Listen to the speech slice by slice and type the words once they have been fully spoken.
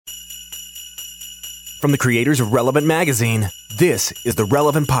From the creators of Relevant Magazine, this is the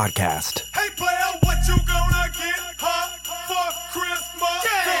Relevant Podcast. Hey player, what you gonna get for Christmas?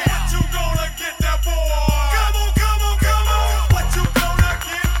 Yeah. What you gonna get that boy? Come on. What you gonna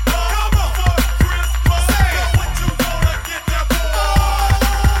get for Christmas? Yeah. What you gonna get that boy?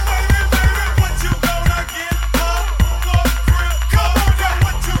 Baby, what you gonna get for Christmas? Come on,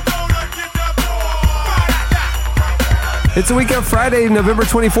 what you gonna get that boy? It's a week of Friday, November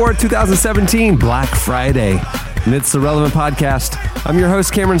 24th, 2017, Black Friday. And it's the Relevant Podcast. I'm your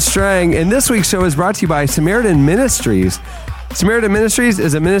host, Cameron Strang, and this week's show is brought to you by Samaritan Ministries. Samaritan Ministries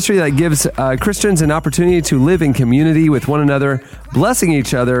is a ministry that gives Christians an opportunity to live in community with one another, blessing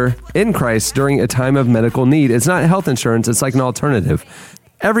each other in Christ during a time of medical need. It's not health insurance, it's like an alternative.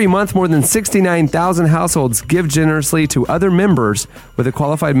 Every month, more than 69,000 households give generously to other members with a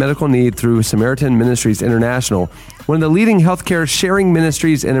qualified medical need through Samaritan Ministries International, one of the leading healthcare sharing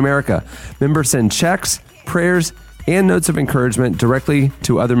ministries in America. Members send checks, prayers, and notes of encouragement directly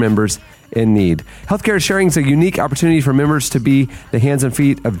to other members in need. Healthcare sharing is a unique opportunity for members to be the hands and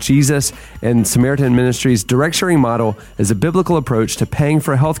feet of Jesus, and Samaritan Ministries' direct sharing model is a biblical approach to paying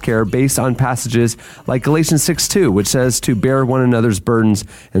for healthcare based on passages like Galatians 6:2, which says to bear one another's burdens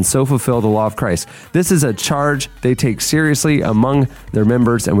and so fulfill the law of Christ. This is a charge they take seriously among their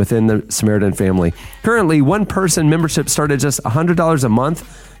members and within the Samaritan family. Currently, one-person membership start at just $100 a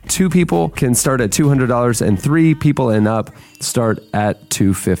month. 2 people can start at $200, and 3 people and up start at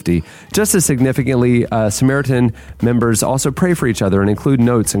 $250. Just as significantly, Samaritan members also pray for each other and include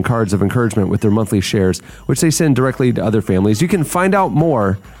notes and cards of encouragement with their monthly shares, which they send directly to other families. You can find out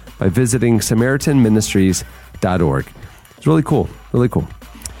more by visiting SamaritanMinistries.org. It's really cool. Really cool.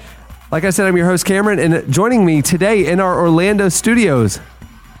 Like I said, I'm your host, Cameron, and joining me today in our Orlando studios,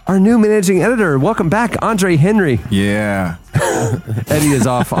 our new managing editor. Welcome back, Andre Henry. Yeah. Eddie is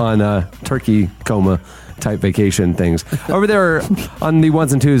off on turkey coma type vacation things. Over there on the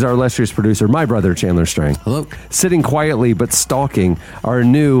ones and twos, our illustrious producer, my brother, Chandler Strang. Hello. Sitting quietly but stalking our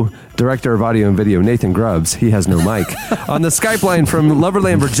new director of audio and video, Nathan Grubbs. He has no mic. On the Skype line from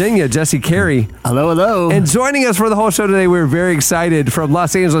Loverland, Virginia, Jesse Carey. Hello. And joining us for the whole show today, we're very excited, from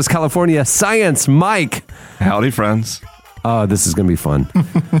Los Angeles, California, Science Mike. Howdy, friends. Oh, this is going to be fun.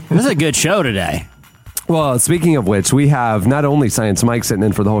 This is a good show today. Well, speaking of which, we have not only Science Mike sitting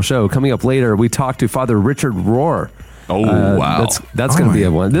in for the whole show. Coming up later, we talk to Father Richard Rohr. Oh, wow. That's going to be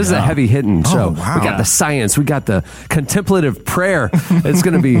a one. This is a heavy-hitting show. Wow. We got the science. We got the contemplative prayer. It's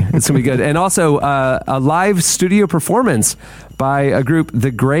going to be good. And also a live studio performance by a group,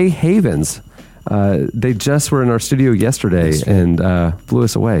 the Grey Havens. They just were in our studio yesterday and blew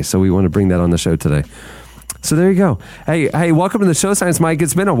us away. So we want to bring that on the show today. So there you go. Hey, welcome to the show, Science Mike.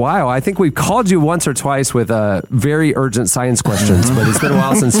 It's been a while. I think we've called you once or twice with very urgent science questions, but it's been a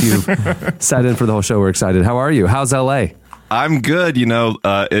while since you've sat in for the whole show. We're excited. How are you? How's LA? I'm good. You know,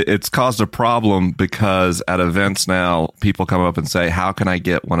 it's caused a problem because at events now, people come up and say, how can I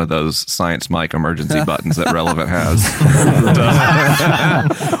get one of those Science Mike emergency buttons that Relevant has?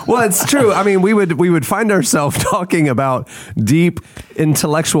 Well, it's true. I mean, we would find ourselves talking about deep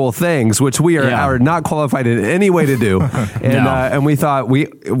intellectual things, which we are not qualified in any way to do. And and we thought we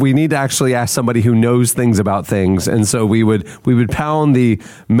need to actually ask somebody who knows things about things. And so we would pound the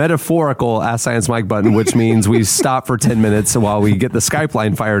metaphorical Ask Science Mike button, which means we stop for 10 minutes while we get the Skype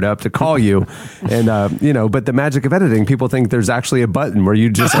line fired up to call you. And, but the magic of editing, people think there's actually a button where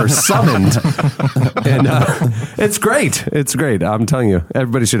you just are summoned. And it's great. It's great. I'm telling you,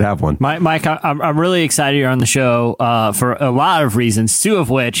 everybody should have one. Mike, I'm really excited you're on the show for a lot of reasons, 2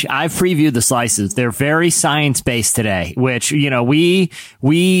 of which I've previewed the slices. They're very science-based today, which, we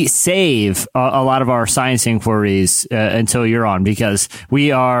save a lot of our science inquiries until you're on, because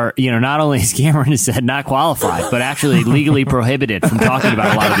we are, not only, as Cameron has said, not qualified, but actually legally prohibited from talking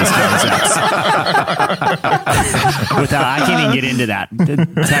about a lot of these concepts. I can't even get into that.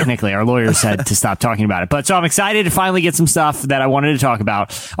 Technically, our lawyers said to stop talking about it. But so I'm excited to finally get some stuff that I wanted to talk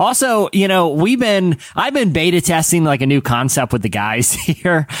about. Also, I've been beta testing like a new concept with the guys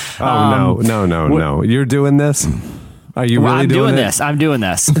here. No. You're doing this? Are you really doing this? I'm doing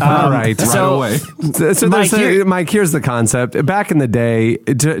this. All right. So, right away. So Mike, here's the concept. Back in the day,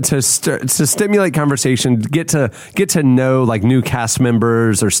 to stimulate conversation, get to know like new cast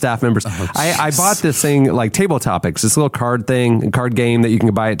members or staff members. I bought this thing like Table Topics, this little card game that you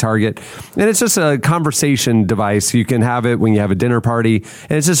can buy at Target, and it's just a conversation device. You can have it when you have a dinner party,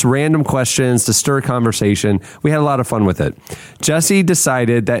 and it's just random questions to stir conversation. We had a lot of fun with it. Jesse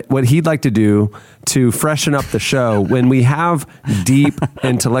decided that what he'd like to do to freshen up the show when when we have deep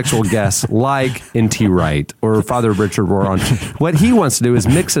intellectual guests like N.T. Wright or Father Richard Rohr on, what he wants to do is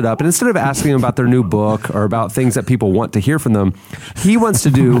mix it up. And instead of asking them about their new book or about things that people want to hear from them, he wants to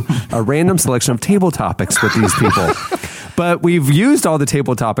do a random selection of table topics with these people. But we've used all the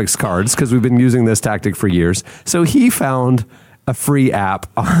table topics cards because we've been using this tactic for years. So he found a free app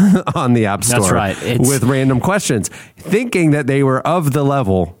on the App Store. That's right. With random questions, thinking that they were of the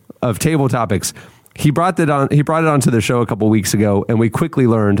level of table topics. He brought it onto the show a couple weeks ago, and we quickly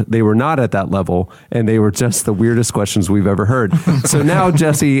learned they were not at that level, and they were just the weirdest questions we've ever heard. So now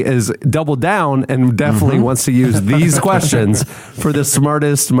Jesse is doubled down and definitely wants to use these questions for the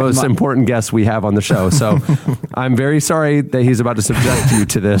smartest, most important guests we have on the show. So I'm very sorry that he's about to subject you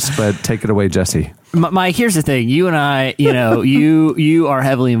to this, but take it away, Jesse. Mike, here's the thing. You and I, you are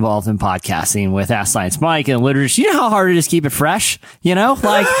heavily involved in podcasting with Ask Science Mike and literature. You know how hard it is to keep it fresh? You know,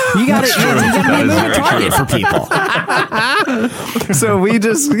 like you got to be a moving target for people. So we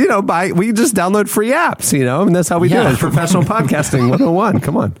just, we just download free apps, and that's how we do it. It's professional podcasting 101.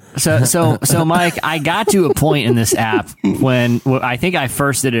 Come on. So Mike, I got to a point in this app when I think I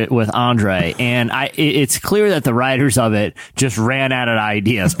first did it with Andre, and it's clear that the writers of it just ran out of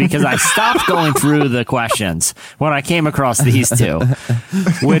ideas because I stopped going through the questions when I came across these two,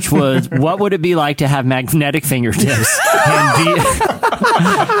 which was, what would it be like to have magnetic fingertips?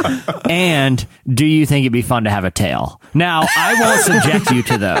 And do you think it'd be fun to have a tail? Now, I won't subject you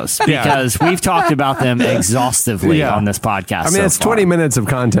to those because we've talked about them exhaustively on this podcast. I mean, it's 20 minutes of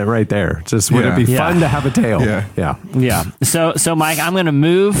content right there. Just would it be fun to have a tail? Yeah. So Mike, I'm going to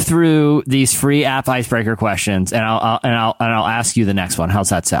move through these free app icebreaker questions, and I'll ask you the next one. How's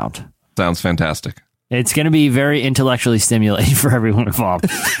that sound? Sounds fantastic. It's going to be very intellectually stimulating for everyone involved.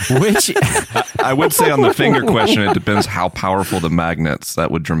 Which I would say on the finger question, it depends how powerful the magnets.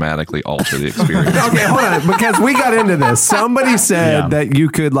 That would dramatically alter the experience. Okay, hold on, because we got into this. Somebody said that you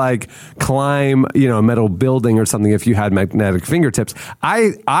could climb, a metal building or something if you had magnetic fingertips.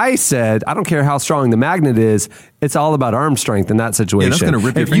 I said, I don't care how strong the magnet is. It's all about arm strength in that situation. That's going to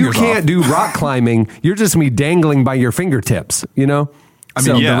rip your fingers off. If you can't do rock climbing, you're just me dangling by your fingertips, I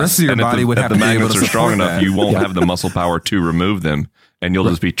mean, the rest of your body would have to be able to magnets are strong support enough, that. you won't have the muscle power to remove them, and you'll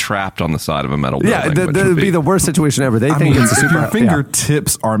just be trapped on the side of a metal building. Yeah, that would be the worst situation ever. They think it's a if super. your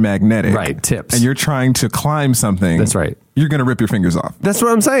fingertips are magnetic, Right, tips. and you're trying to climb something, That's right. you're going to rip your fingers off. That's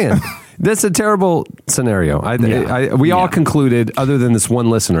what I'm saying. That's a terrible scenario. We all concluded, other than this one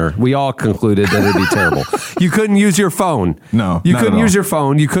listener, we all concluded that it'd be terrible. You couldn't use your phone. No, you not couldn't at all. use your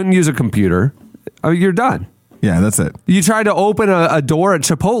phone. You couldn't use a computer. You're done. Yeah, that's it. You try to open a door at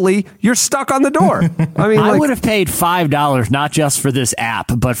Chipotle, you're stuck on the door. I mean, I would have paid $5 not just for this app,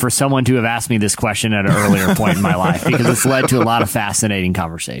 but for someone to have asked me this question at an earlier point in my life because it's led to a lot of fascinating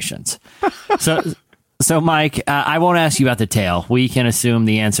conversations. So Mike, I won't ask you about the tail. We can assume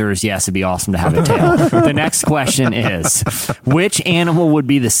the answer is yes, it'd be awesome to have a tail. The next question is, which animal would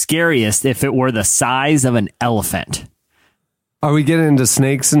be the scariest if it were the size of an elephant? Are we getting into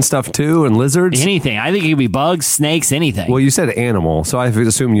snakes and stuff too, and lizards? Anything. I think it could be bugs, snakes, anything. Well, you said animal, so I would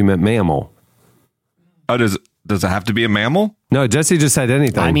assume you meant mammal. Oh, does it have to be a mammal? No, Jesse just said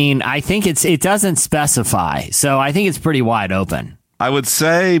anything. I mean, I think it doesn't specify, so I think it's pretty wide open. I would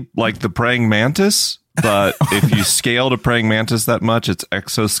say the praying mantis, but if you scaled a praying mantis that much, its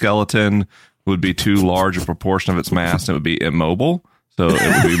exoskeleton would be too large a proportion of its mass, and it would be immobile. So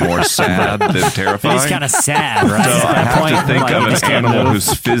it would be more sad than terrifying. It's kind of sad, right? So I have to think of just an can't animal move.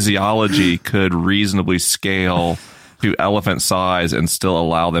 whose physiology could reasonably scale to elephant size and still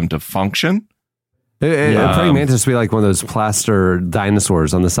allow them to function. A praying mantis would be like one of those plaster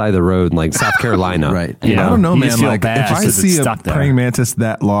dinosaurs on the side of the road in South Carolina. Right. Yeah. I don't know, You man. just feel bad If I because it's see a stuck there. praying mantis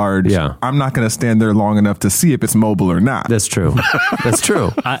that large, I'm not going to stand there long enough to see if it's mobile or not. That's true. That's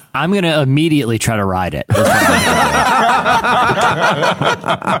true. I'm going to immediately try to ride it. That's what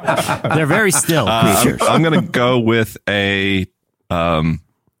I'm gonna do. They're very still creatures. I'm going to go with a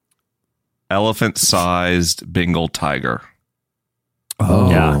elephant-sized Bengal tiger. Oh,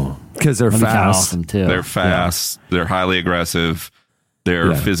 Yeah. because they're That'd be kinda fast. awesome too. They're fast. They're highly aggressive.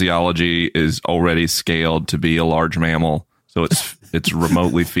 Their physiology is already scaled to be a large mammal, so it's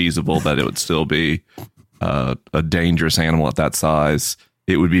remotely feasible that it would still be a dangerous animal at that size.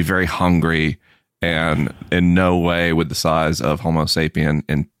 It would be very hungry, and in no way would the size of Homo sapien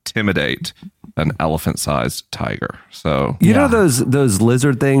intimidate an elephant-sized tiger. So You know those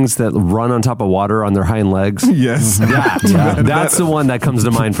lizard things that run on top of water on their hind legs? Yes. That's the one that comes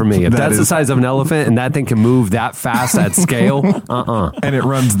to mind for me. If that's the size of an elephant and that thing can move that fast at scale, And it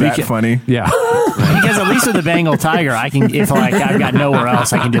runs that funny. Yeah. Because at least with the Bengal tiger, I can, if like I've got nowhere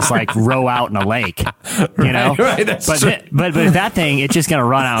else, I can just like row out in a lake, you know. Right, that's but true. but that thing, it's just gonna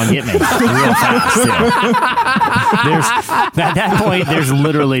run out and get me real fast. Too. At that point, there's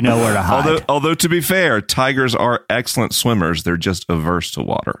literally nowhere to hide. Although to be fair, tigers are excellent swimmers. They're just averse to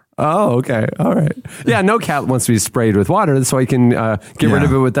water. Oh, okay. All right. Yeah, no cat wants to be sprayed with water, so he can get rid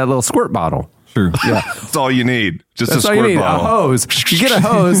of it with that little squirt bottle. True. Yeah. That's all you need. Just That's a all squirt you need. bottle. A hose. You get a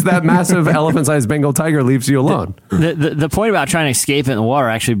hose, that massive elephant-sized Bengal tiger leaves you alone. The point about trying to escape in the water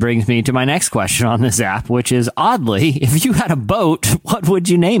actually brings me to my next question on this app, which is, oddly, if you had a boat, what would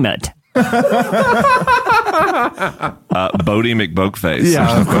you name it? Bodie McBokeface.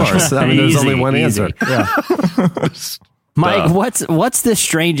 Yeah, of course. I mean, there's only one Easy. answer. Yeah. Mike, what's the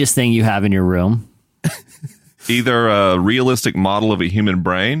strangest thing you have in your room? Either a realistic model of a human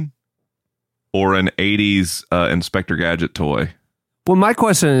brain or an 80s Inspector Gadget toy. Well, my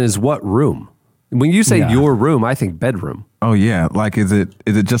question is, what room? When you say your room, I think bedroom. Oh yeah, like is it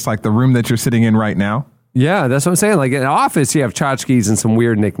just like the room that you're sitting in right now? Yeah, that's what I'm saying. Like in an office, you have tchotchkes and some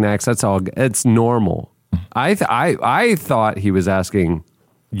weird knickknacks. That's all. It's normal. I thought he was asking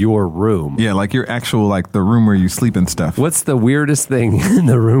your room. Yeah, like your actual like the room where you sleep and stuff. What's the weirdest thing in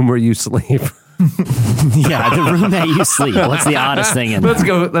the room where you sleep? Yeah, the room that you sleep. What's the oddest thing in there?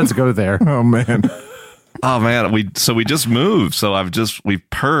 Let's go there. Oh man. Oh man, we just moved. So we've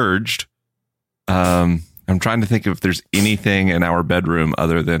purged. I'm trying to think if there's anything in our bedroom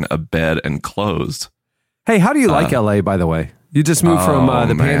other than a bed and clothes. Hey, how do you like LA, by the way? You just moved from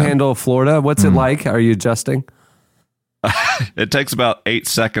the man. Panhandle of Florida. What's it like? Are you adjusting? It takes about 8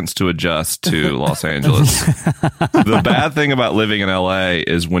 seconds to adjust to Los Angeles. The bad thing about living in LA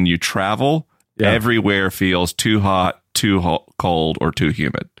is when you travel, everywhere feels too hot, too cold, or too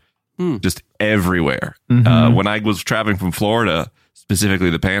humid. Just everywhere. When I was traveling from Florida, specifically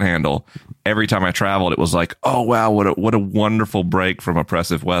the Panhandle, every time I traveled, it was like, oh wow, what a wonderful break from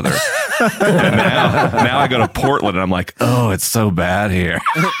oppressive weather. And now I go to Portland and I'm like, oh, it's so bad here.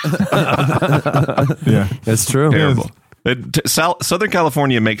 Yeah. That's true. Terrible. Southern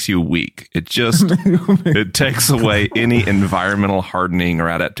California makes you weak. It just it takes away any environmental hardening or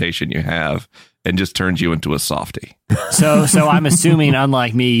adaptation you have and just turns you into a softie. So I'm assuming,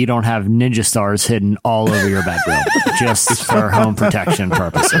 unlike me, you don't have ninja stars hidden all over your bedroom just for home protection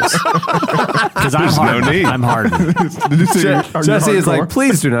purposes. Because I'm hardened. no need. I'm hardened. Did you say Jesse is like,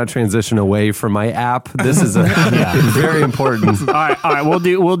 please do not transition away from my app. This is very important. All right.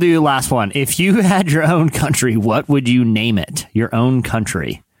 We'll do last one. If you had your own country, what would you name it? Your own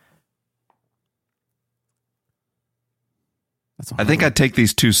country. I think I take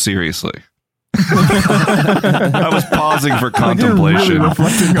these too seriously. I was pausing for contemplation.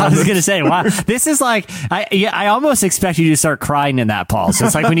 I was going to say, wow, this is like, I almost expect you to start crying in that pause.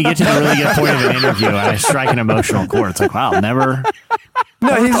 It's like when you get to the really good point of an interview and I strike an emotional chord. It's like, wow, never.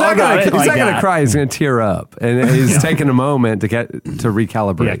 No, he's not going to that. cry. He's going to tear up, and he's taking a moment to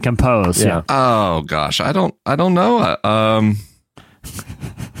recalibrate. Yeah, compose. Yeah. Oh gosh, I don't know.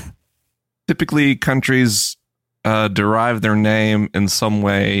 Typically, countries derive their name in some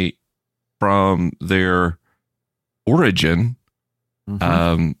way from their origin.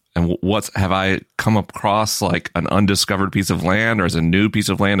 And have I come across like an undiscovered piece of land, or has a new piece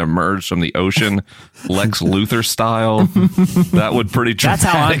of land emerged from the ocean, Lex Luthor style? That would pretty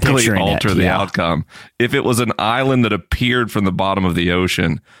dramatically alter the outcome. If it was an island that appeared from the bottom of the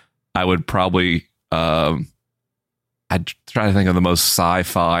ocean, I would probably I'd try to think of the most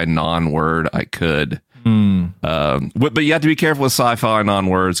sci-fi non-word I could. But you have to be careful with sci-fi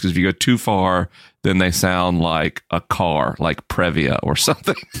non-words, because if you go too far, then they sound like a car, like Previa or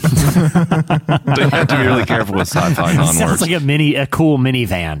something. So you have to be really careful with sci-fi non-words. Sounds like a cool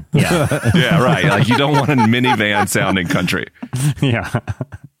minivan. Yeah. Yeah, right. Like you don't want a minivan sounding country. Yeah.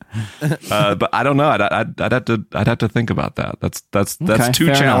 But I don't know. I'd have to think about that. That's Okay, too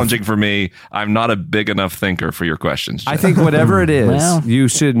fair challenging for me. I'm not a big enough thinker for your questions, Jeff. I think whatever it is, Well. you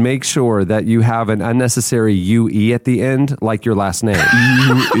should make sure that you have an unnecessary UE at the end, like your last name.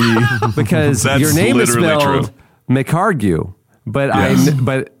 Because That's your name is literally spelled true. McArgue, but Yes.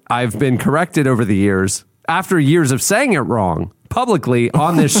 but I've been corrected over the years after years of saying it wrong publicly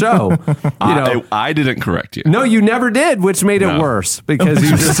on this show. I didn't correct you. No, you never did, which made it No. worse, because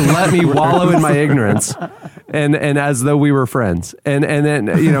you just let me wallow in my ignorance, and as though we were friends. And then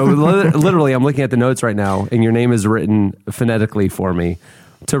literally, I'm looking at the notes right now, and your name is written phonetically for me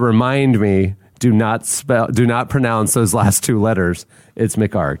to remind me do not pronounce those last two letters. It's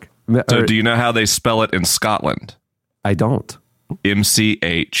McArgue. So do you know how they spell it in Scotland? I don't.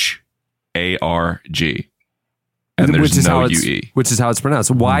 MCHARG. and there's no UE. UE. Which is how it's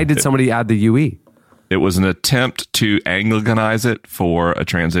pronounced. Why did somebody add the UE? It was an attempt to Anglicanize it for a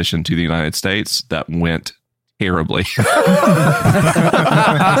transition to the United States that went terribly.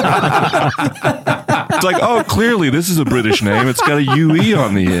 It's like, oh, clearly this is a British name. It's got a UE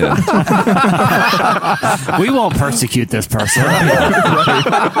on the end. We won't persecute this person.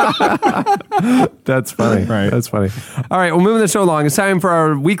 That's funny. Right. That's funny. All right, we're moving the show along. It's time for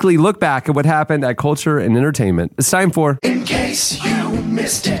our weekly look back at what happened at culture and entertainment. It's time for In case you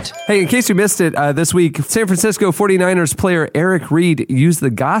missed it. Hey, in case you missed it, this week, San Francisco 49ers player Eric Reed used the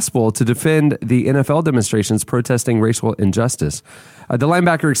gospel to defend the NFL demonstrations protesting racial injustice. The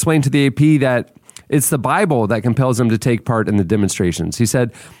linebacker explained to the AP that it's the Bible that compels him to take part in the demonstrations. He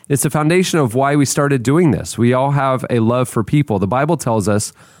said, it's the foundation of why we started doing this. We all have a love for people. The Bible tells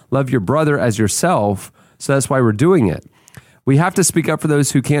us, love your brother as yourself, so that's why we're doing it. We have to speak up for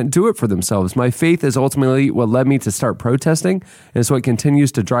those who can't do it for themselves. My faith is ultimately what led me to start protesting, and it's what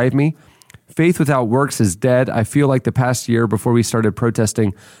continues to drive me. Faith without works is dead. I feel like the past year before we started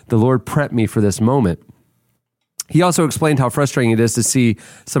protesting, the Lord prepped me for this moment. He also explained how frustrating it is to see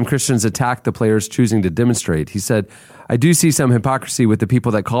some Christians attack the players choosing to demonstrate. He said, I do see some hypocrisy with the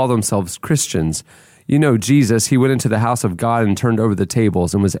people that call themselves Christians. You know Jesus, he went into the house of God and turned over the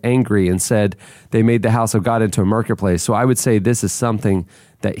tables and was angry and said they made the house of God into a marketplace. So I would say this is something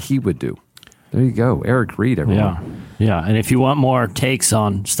that he would do. There you go. Eric Reed, everyone. Yeah. And if you want more takes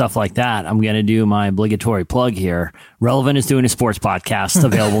on stuff like that, I'm going to do my obligatory plug here. Relevant is doing a sports podcast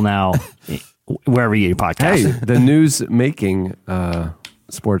available now wherever you podcast. Hey, the news making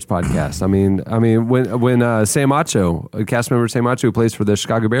sports podcast. I mean, when Sam Acho, a cast member Sam Acho, who plays for the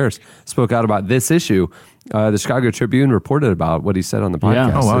Chicago Bears, spoke out about this issue, the Chicago Tribune reported about what he said on the podcast.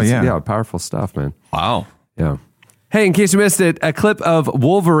 Yeah. Oh, wow, Yeah, powerful stuff, man. Wow. Yeah. Hey, in case you missed it, a clip of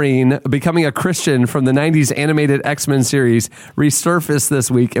Wolverine becoming a Christian from the 90s animated X-Men series resurfaced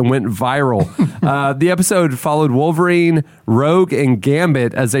this week and went viral. The episode followed Wolverine, Rogue, and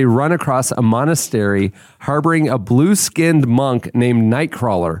Gambit as they run across a monastery harboring a blue-skinned monk named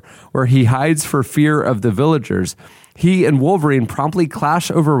Nightcrawler, where he hides for fear of the villagers. He and Wolverine promptly clash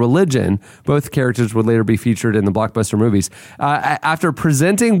over religion. Both characters would later be featured in the blockbuster movies. After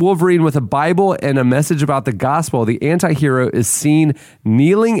presenting Wolverine with a Bible and a message about the gospel, the anti-hero is seen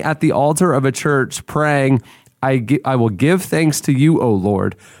kneeling at the altar of a church praying, I will give thanks to you, O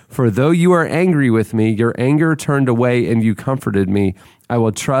Lord, for though you are angry with me, your anger turned away and you comforted me. I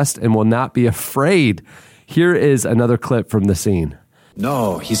will trust and will not be afraid. Here is another clip from the scene.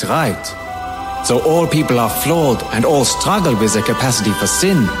 No, he's right. So all people are flawed and all struggle with the capacity for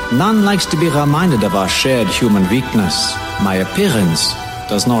sin. None likes to be reminded of our shared human weakness. My appearance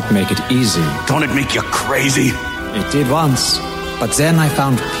does not make it easy. Don't it make you crazy? It did once, but then I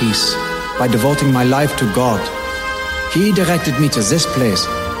found peace by devoting my life to God. He directed me to this place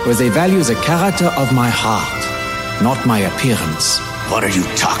where they value the character of my heart, not my appearance. What are you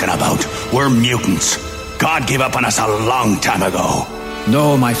talking about? We're mutants. God gave up on us a long time ago.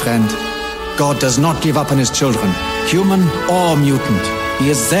 No, my friend. God does not give up on his children, human or mutant. He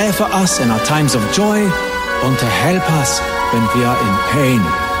is there for us in our times of joy and to help us when we are in pain,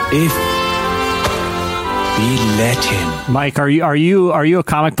 if we let him. Mike, are you a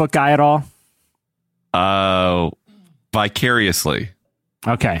comic book guy at all? Vicariously.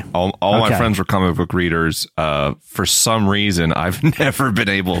 Okay. All my friends were comic book readers. For some reason, I've never been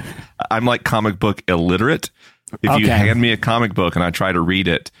able. I'm like comic book illiterate. If you hand me a comic book and I try to read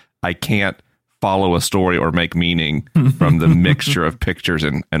it, I can't follow a story or make meaning from the mixture of pictures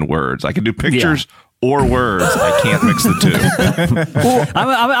and words. I can do pictures or words. I can't mix the two. Well,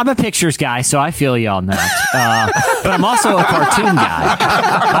 I'm a pictures guy, so I feel you on that. But I'm also a cartoon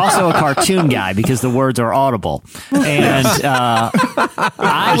guy. Because the words are audible. And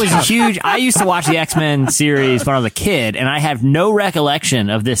I used to watch the X-Men series when I was a kid, and I have no recollection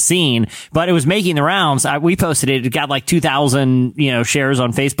of this scene, but it was making the rounds. We posted it. It got like 2,000, shares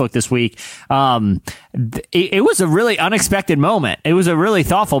on Facebook this week. It was a really unexpected moment. It was a really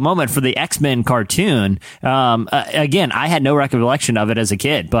thoughtful moment for the X-Men cartoon. Again, I had no recollection of it as a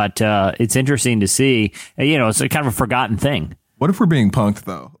kid, but it's interesting to see. It's a kind of a forgotten thing. What if we're being punked,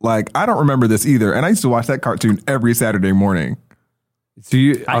 though? Like, I don't remember this either, and I used to watch that cartoon every Saturday morning. Do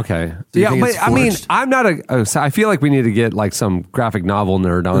you? Okay. Yeah, but I mean, I'm not I feel like we need to get like some graphic novel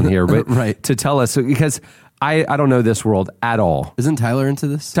nerd on here, but right. to tell us, because I don't know this world at all. Isn't Tyler into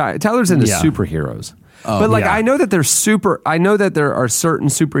this? Tyler's into superheroes. But I know that there are certain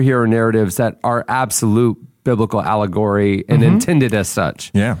superhero narratives that are absolute biblical allegory and intended as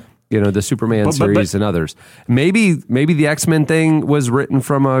such. Yeah. The Superman series and others. Maybe the X-Men thing was written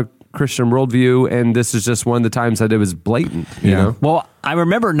from a Christian worldview, and this is just one of the times that it was blatant. You know? Well, I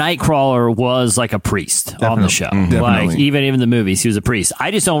remember Nightcrawler was like a priest on the show. Like even in the movies, he was a priest. I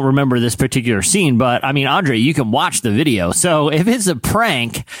just don't remember this particular scene. But I mean, Andre, you can watch the video. So if it's a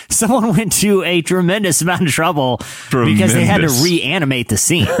prank, someone went to a tremendous amount of trouble because they had to reanimate the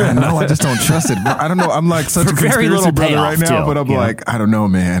scene. No, I just don't trust it. I don't know. I'm like such a very conspiracy little brother right now, too, but I'm like, I don't know,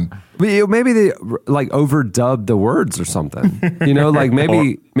 man. Maybe they like overdubbed the words or something. You know, like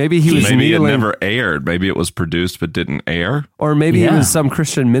maybe he was Maybe it kneeling, never aired. Maybe it was produced but didn't air. or maybe it was some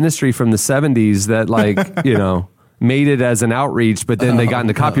Christian ministry from the 70s that like you know made it as an outreach, but then they got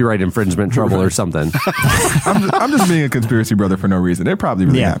into copyright infringement trouble or something. I'm just being a conspiracy brother for no reason. It probably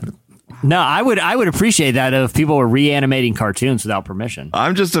really happened. No, I would appreciate that if people were reanimating cartoons without permission.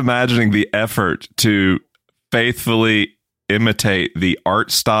 I'm just imagining the effort to faithfully imitate the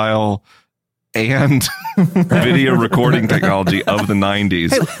art style and video recording technology of the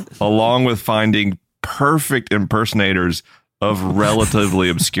 90s, along with finding perfect impersonators of relatively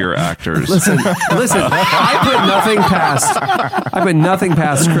obscure actors. Listen, I put nothing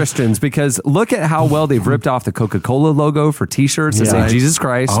past Christians, because look at how well they've ripped off the Coca-Cola logo for t-shirts that say Jesus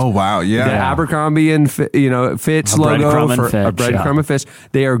Christ. Oh, wow. Yeah. The Abercrombie and Fitch logo for a breadcrumb and fish.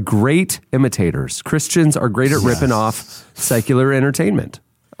 They are great imitators. Christians are great at ripping off secular entertainment.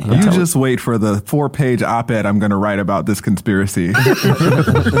 You just wait for the 4-page op-ed I'm going to write about this conspiracy.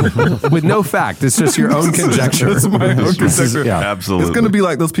 With no fact. It's just your own conjecture. It's my own conjecture. Absolutely. It's going to be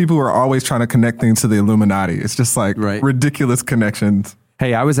like those people who are always trying to connect things to the Illuminati. It's just like ridiculous connections.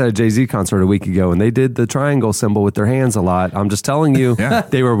 Hey, I was at a Jay-Z concert a week ago, and they did the triangle symbol with their hands a lot. I'm just telling you,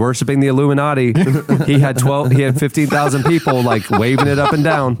 they were worshiping the Illuminati. He had 15,000 people like waving it up and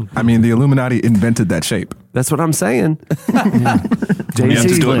down. I mean, the Illuminati invented that shape. That's what I'm saying. You have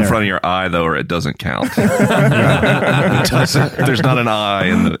to do it in front of your eye, though, or it doesn't count. There's not an eye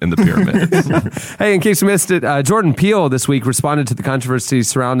in the pyramid. Hey, in case you missed it, Jordan Peele this week responded to the controversy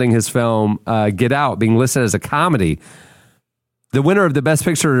surrounding his film Get Out being listed as a comedy. The winner of the Best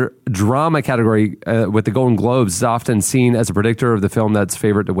Picture Drama category with the Golden Globes is often seen as a predictor of the film that's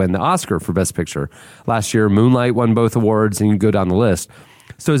favored to win the Oscar for Best Picture. Last year, Moonlight won both awards, and you can go down the list.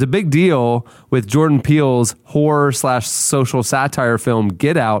 So it's a big deal with Jordan Peele's horror/social satire film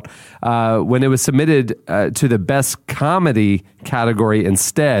Get Out when it was submitted to the Best Comedy category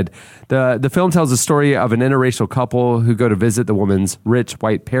instead. The film tells the story of an interracial couple who go to visit the woman's rich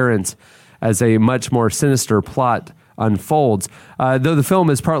white parents as a much more sinister plot unfolds. Though the film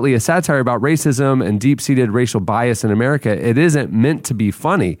is partly a satire about racism and deep-seated racial bias in America, it isn't meant to be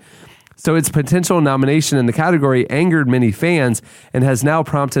funny. So its potential nomination in the category angered many fans and has now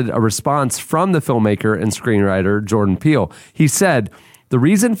prompted a response from the filmmaker and screenwriter Jordan Peele. He said, "The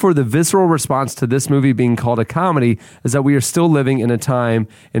reason for the visceral response to this movie being called a comedy is that we are still living in a time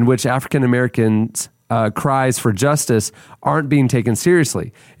in which African Americans cries for justice aren't being taken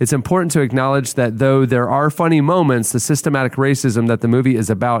seriously. It's important to acknowledge that though there are funny moments, the systematic racism that the movie is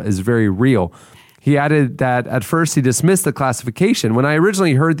about is very real." He added that at first he dismissed the classification. When I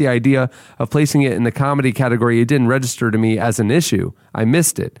originally heard the idea of placing it in the comedy category, it didn't register to me as an issue. I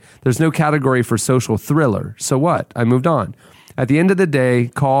missed it. There's no category for social thriller. So what? I moved on. At the end of the day,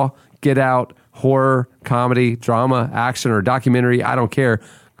 call Get Out horror, comedy, drama, action, or documentary. I don't care.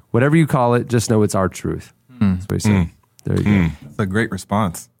 Whatever you call it, just know it's our truth. That's what he said. There you go. That's a great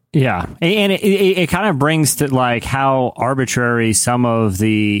response. Yeah. And it kind of brings to like how arbitrary some of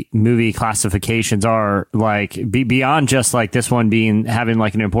the movie classifications are, like beyond just like this one having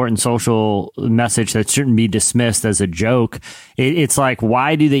like an important social message that shouldn't be dismissed as a joke. It's like,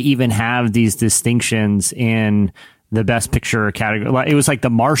 why do they even have these distinctions in the Best Picture category? Like, it was like The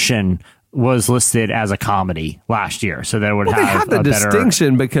Martian was listed as a comedy last year, so that would they have the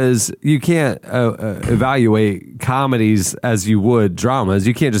distinction because you can't evaluate comedies as you would dramas.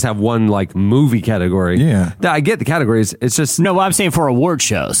 You can't just have one like movie category. Yeah, I get the categories. It's just I'm saying for award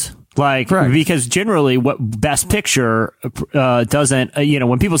shows. Like, correct. Because generally what Best Picture doesn't,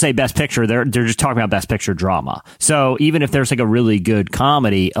 when people say Best Picture, they're just talking about Best Picture drama. So even if there's like a really good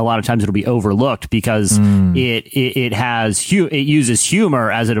comedy, a lot of times it'll be overlooked because it uses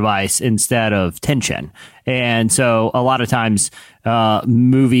humor as a device instead of tension. And so a lot of times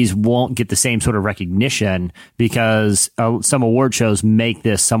movies won't get the same sort of recognition because some award shows make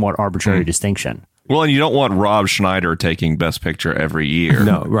this somewhat arbitrary distinction. Well, and you don't want Rob Schneider taking Best Picture every year.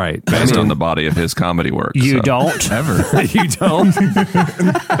 No, right. Based on the body of his comedy work. You so. don't? Ever. You don't?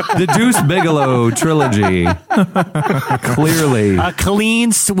 The Deuce Bigelow trilogy. Clearly. A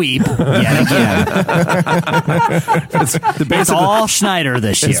clean sweep yet again. It's all Schneider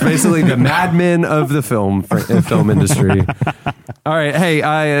this year. It's basically the Mad Men of the film industry. All right.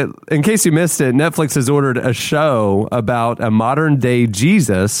 Hey, in case you missed it, Netflix has ordered a show about a modern day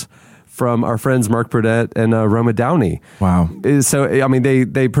Jesus from our friends Mark Burnett and Roma Downey. Wow. So, I mean,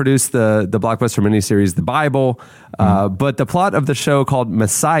 they produced the blockbuster miniseries, The Bible, but the plot of the show called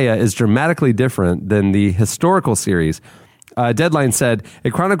Messiah is dramatically different than the historical series. Deadline said,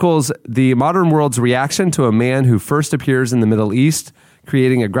 it chronicles the modern world's reaction to a man who first appears in the Middle East,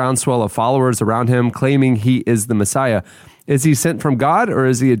 creating a groundswell of followers around him, claiming he is the Messiah. Is he sent from God, or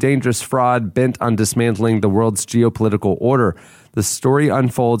is he a dangerous fraud bent on dismantling the world's geopolitical order? The story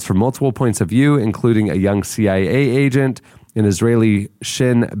unfolds from multiple points of view, including a young CIA agent, an Israeli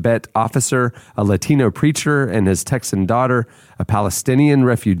Shin Bet officer, a Latino preacher and his Texan daughter, a Palestinian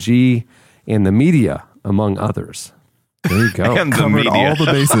refugee, and the media, among others. There you go. And the Covered media. all the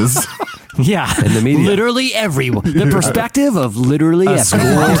bases. Yeah. And the media. Literally everyone. The perspective of literally everyone.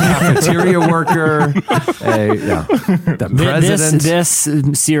 School cafeteria worker, the president. This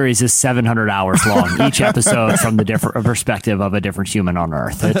series is 700 hours long, each episode from the different perspective of a different human on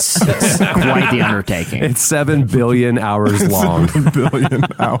Earth. It's quite the undertaking. It's 7 billion hours long. 7 billion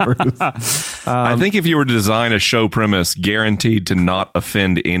hours. I think if you were to design a show premise guaranteed to not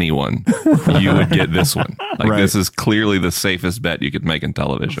offend anyone, you would get this one. Like, this is clearly the safest bet you could make in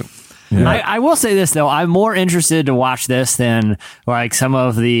television. Yeah. I will say this, though. I'm more interested to watch this than like some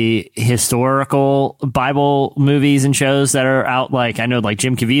of the historical Bible movies and shows that are out. Like, I know like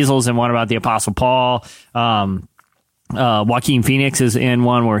Jim Caviezel's in one about the Apostle Paul. Joaquin Phoenix is in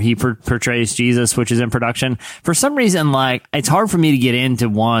one where he portrays Jesus, which is in production. For some reason, like, it's hard for me to get into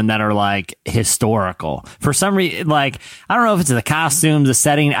one that are like historical. For some reason, like, I don't know if it's the costumes, the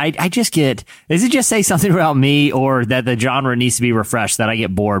setting. I just get, does it just say something about me, or that the genre needs to be refreshed, that I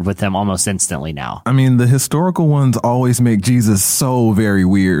get bored with them almost instantly now? I mean, the historical ones always make Jesus so very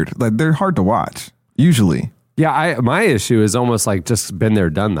weird. Like, they're hard to watch, usually. Yeah, my issue is almost like just been there,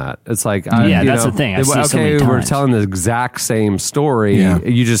 done that. It's like, that's the thing. I've seen so many we're times. telling the exact same story. Yeah.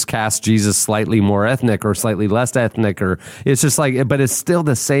 You just cast Jesus slightly more ethnic or slightly less ethnic, or it's just like, but it's still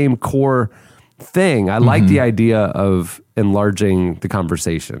the same core thing. I like the idea of enlarging the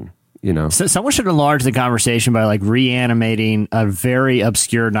conversation. You know, So someone should enlarge the conversation by like reanimating a very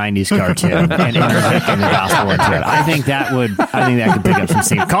obscure 90s cartoon and interjecting the gospel into it. I think that could pick up some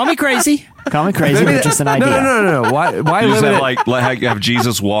steam. Call me crazy, but just an idea. No. Why You just limit have, have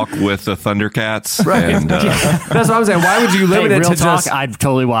Jesus walk with the Thundercats. Right. And, That's what I'm saying. Why would you limit Hey, it real to talk, just? I'd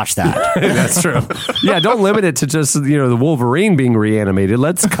totally watch that. That's true. Yeah, don't limit it to just the Wolverine being reanimated.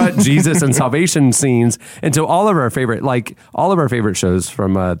 Let's cut Jesus and salvation scenes into all of our favorite shows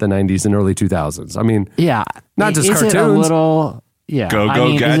from the 90s and early 2000s. I mean, Yeah, not just is cartoons. It a little, yeah. Go, I go,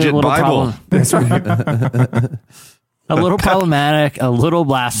 mean, is it a gadget little Bible. a little problematic, a little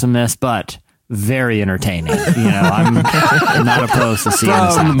blasphemous, but very entertaining. I'm not opposed to seeing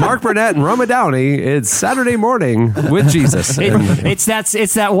this. From Mark Burnett and Roma Downey, it's Saturday Morning with Jesus. It's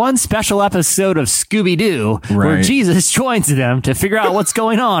that one special episode of Scooby Doo where Right. Jesus joins them to figure out what's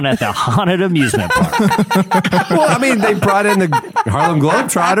going on at the haunted amusement park. Well, I mean, they brought in the Harlem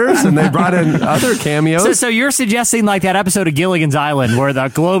Globetrotters and they brought in other cameos. So you're suggesting like that episode of Gilligan's Island where the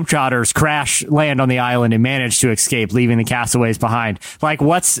Globetrotters land on the island and manage to escape, leaving the castaways behind. Like,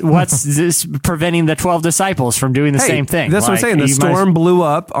 what's this preventing the 12 disciples from doing the same thing? That's what I'm saying. The storm blew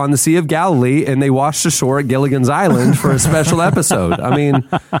up on the Sea of Galilee and they washed ashore at Gilligan's Island for a special episode. I mean,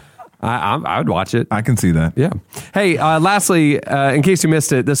 I would watch it. I can see that. Yeah. Hey, lastly, in case you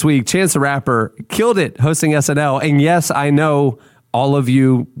missed it, this week, Chance the Rapper killed it hosting SNL. And yes, I know all of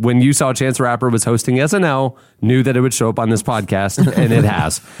you, when you saw Chance the Rapper was hosting SNL, knew that it would show up on this podcast, and it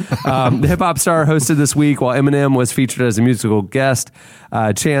has. The hip-hop star hosted this week while Eminem was featured as a musical guest.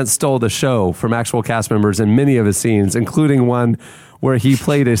 Chance stole the show from actual cast members in many of his scenes, including one where he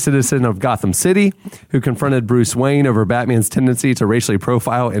played a citizen of Gotham City who confronted Bruce Wayne over Batman's tendency to racially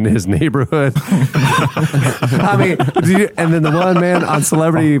profile in his neighborhood. I mean, and then the one man on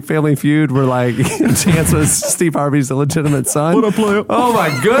Celebrity Family Feud where like Chance was Steve Harvey's illegitimate son. What a player. Oh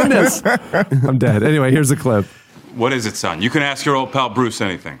my goodness. I'm dead. Anyway, here's a clip. What is it, son? You can ask your old pal Bruce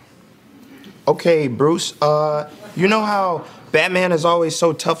anything. Okay, Bruce, you know how Batman is always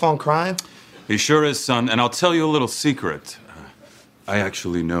so tough on crime? He sure is, son, and I'll tell you a little secret. I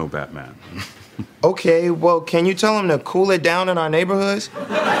actually know Batman. Okay, well, can you tell him to cool it down in our neighborhoods?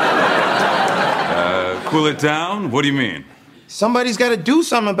 Cool it down? What do you mean? Somebody's got to do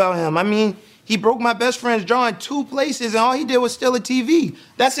something about him. I mean, he broke my best friend's jaw in 2 places, and all he did was steal a TV.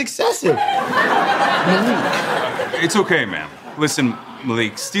 That's excessive. It's okay, man. Listen,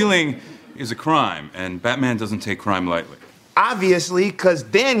 Malik, stealing is a crime, and Batman doesn't take crime lightly. Obviously, because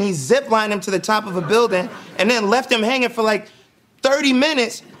then he ziplined him to the top of a building and then left him hanging for like 30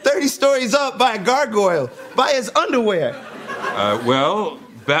 minutes, 30 stories up by a gargoyle, by his underwear. Well,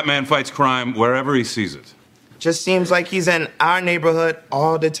 Batman fights crime wherever he sees it. Just seems like he's in our neighborhood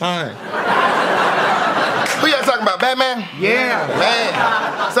all the time. Who y'all talking about, Batman? Yeah.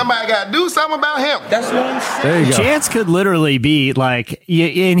 Man, somebody got to do something about him. That's what I'm saying. There you go. Chance could literally be like,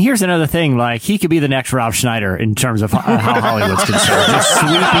 and here's another thing, like he could be the next Rob Schneider in terms of how Hollywood's concerned, just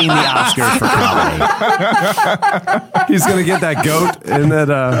sweeping the Oscars for comedy. He's gonna get that goat and that.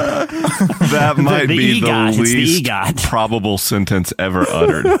 That might The be EGOT. the It's the least EGOT. probable sentence ever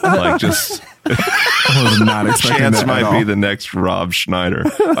uttered. Like, just I was not expecting Chance that at might all. be the next Rob Schneider.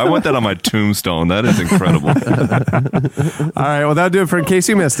 I want that on my tombstone. That is incredible. All right, well, that'll do it for In Case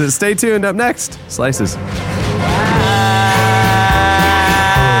You Missed It. Stay tuned. Up next, Slices.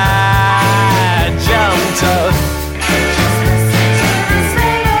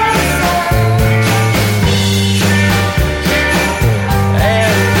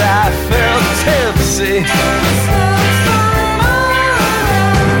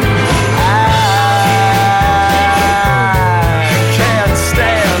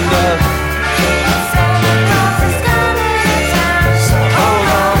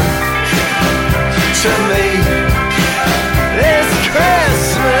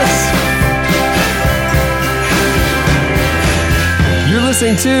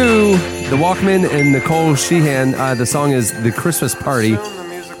 Listening to the Walkmen and Nicole Sheehan. The song is The Christmas Party.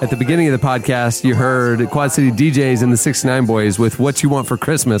 At the beginning of the podcast, you heard Quad City DJs and the 69 Boys with What You Want for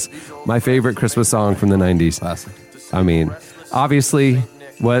Christmas, my favorite Christmas song from the 90s. Classic. I mean, obviously,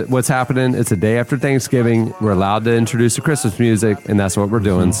 what's happening, it's a day after Thanksgiving. We're allowed to introduce the Christmas music, and that's what we're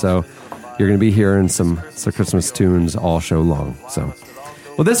doing. So you're going to be hearing some Christmas tunes all show long. So,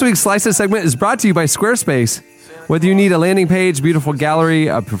 well, this week's Slices segment is brought to you by Squarespace. Whether you need a landing page, beautiful gallery,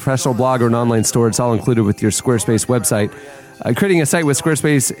 a professional blog, or an online store, it's all included with your Squarespace website. Creating a site with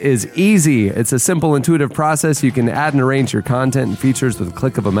Squarespace is easy. It's a simple, intuitive process. You can add and arrange your content and features with a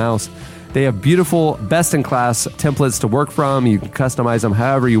click of a mouse. They have beautiful, best-in-class templates to work from. You can customize them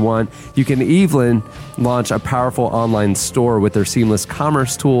however you want. You can even launch a powerful online store with their seamless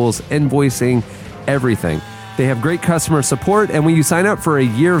commerce tools, invoicing, everything. They have great customer support, and when you sign up for a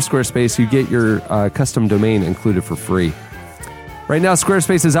year of Squarespace, you get your custom domain included for free. Right now,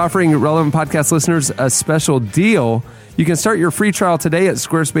 Squarespace is offering Relevant Podcast listeners a special deal. You can start your free trial today at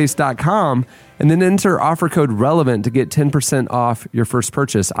squarespace.com and then enter offer code RELEVANT to get 10% off your first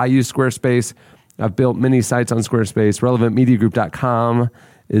purchase. I use Squarespace. I've built many sites on Squarespace. RelevantMediaGroup.com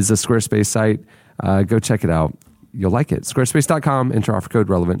is a Squarespace site. Go check it out. You'll like it. Squarespace.com, enter offer code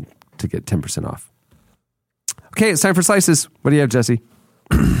RELEVANT to get 10% off. Okay, it's time for Slices. What do you have, Jesse?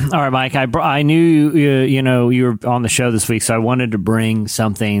 All right, Mike. I knew you were on the show this week, so I wanted to bring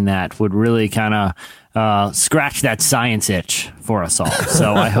something that would really kind of scratch that science itch for us all.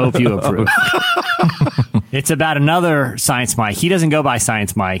 So I hope you approve. It's about another Science Mike. He doesn't go by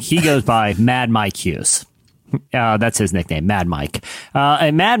Science Mike. He goes by Mad Mike Hughes. That's his nickname, Mad Mike.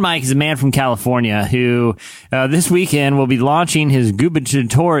 And Mad Mike is a man from California who this weekend will be launching his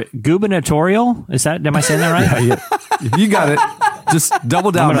gubernatorial. Is that? Am I saying that right? Yeah. You got it. Just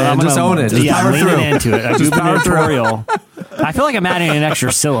double down, man. Just own it. Just power lean through. into it. A gubernatorial. I feel like I'm adding an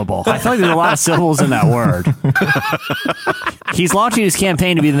extra syllable. I feel like there's a lot of syllables in that word. He's launching his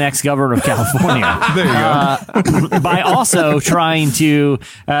campaign to be the next governor of California. There you go. By also trying to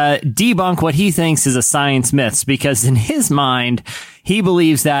debunk what he thinks is a science myths, because in his mind, he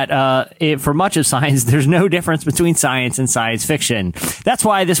believes that for much of science, there's no difference between science and science fiction. That's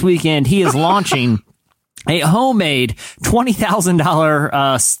why this weekend he is launching a homemade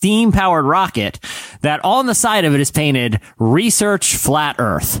 $20,000 steam-powered rocket that on the side of it is painted Research Flat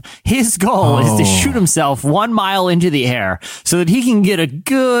Earth. His goal is to shoot himself 1 mile into the air so that he can get a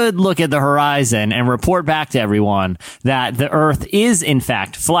good look at the horizon and report back to everyone that the Earth is, in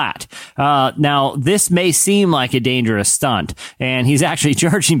fact, flat. Now, this may seem like a dangerous stunt, and he's actually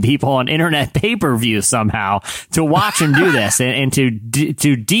charging people on internet pay-per-view somehow to watch him do this and to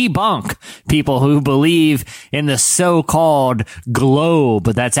debunk people who believe in the so-called globe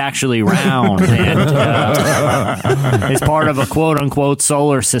that's actually round and is part of a quote-unquote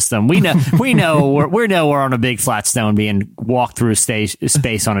solar system. We know we're on a big flat stone being walked through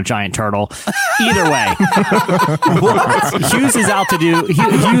space on a giant turtle. Either way, what Hughes is out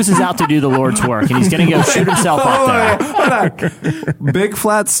to to do the Lord's work, and he's going to go shoot himself up there. Big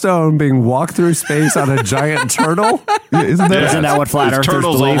flat stone being walked through space on a giant turtle. Yeah, isn't that what flat earthers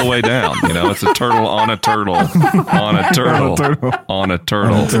turtles believe? all the way down. You know, it's a turtle on a turtle on a turtle on a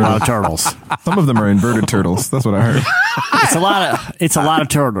turtle. Turtles. Some of them are inverted turtles. That's what I heard. It's a lot of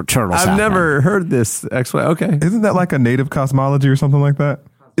turtles. I've never heard this. Actually, okay. Isn't that like a native cosmology or something like that?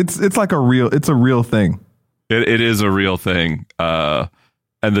 It's like a real thing. It is a real thing. And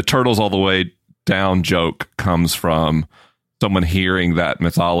the turtles all the way down joke comes from someone hearing that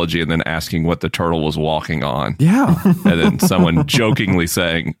mythology and then asking what the turtle was walking on. Yeah. And then someone jokingly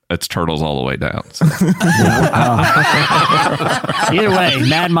saying it's turtles all the way down. So. Either way,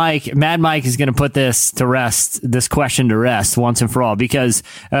 Mad Mike is going to put this question to rest once and for all, because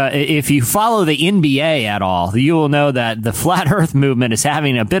if you follow the NBA at all, you will know that the flat earth movement is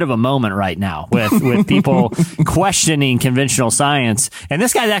having a bit of a moment right now with people questioning conventional science. And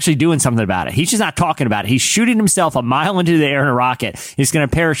this guy's actually doing something about it. He's just not talking about it. He's shooting himself a mile into the air in a rocket. He's going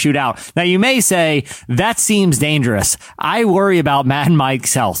to parachute out. Now, you may say, that seems dangerous. I worry about Mad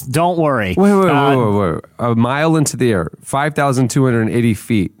Mike's health. Don't worry. Wait. A mile into the air, 5,280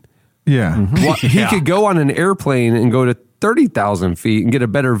 feet. Yeah. He could go on an airplane and go to 30,000 feet and get a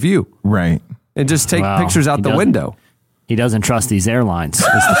better view. Right. And just take pictures out the window. He doesn't trust these airlines. Is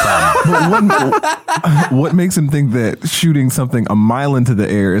the problem. What makes him think that shooting something a mile into the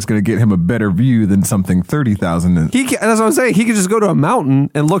air is going to get him a better view than something 30,000? That's what I'm saying. He could just go to a mountain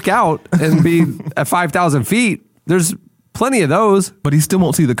and look out and be at 5,000 feet. There's plenty of those. But he still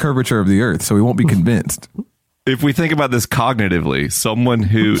won't see the curvature of the earth, so he won't be convinced. If we think about this cognitively, someone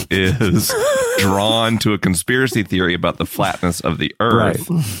who is drawn to a conspiracy theory about the flatness of the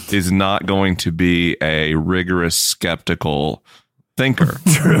earth is not going to be a rigorous, skeptical thinker.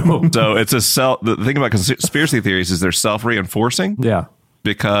 True. So it's the thing about conspiracy theories is they're self-reinforcing. Yeah.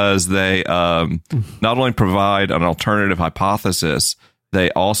 Because they not only provide an alternative hypothesis,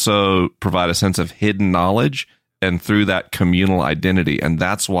 they also provide a sense of hidden knowledge and through that communal identity. And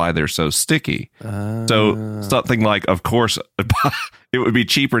that's why they're so sticky. So something like, of course, it would be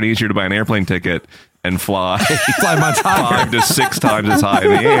cheaper and easier to buy an airplane ticket and fly much higher. 5 to 6 times as high in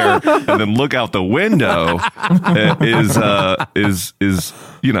the air and then look out the window is a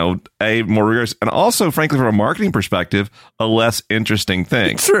more rigorous and also, frankly, from a marketing perspective, a less interesting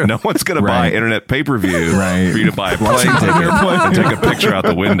thing. True. No one's going to buy internet pay-per-view for you to buy a plane ticket airplane. and take a picture out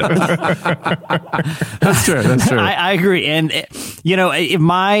the window. That's true. I agree. And,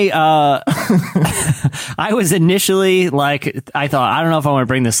 I was initially like, I thought, I don't know if I want to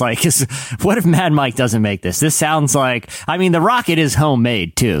bring this, because what if Mad Mike doesn't make this? This sounds like, the rocket is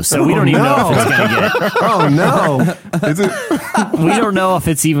homemade too, so we don't even know if it's going to get. Oh no! Is it? We don't know if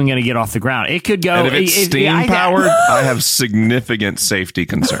it's even going to get off the ground. It could go. And if it's steam powered, I have significant safety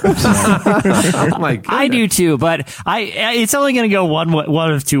concerns. I do too, but it's only going to go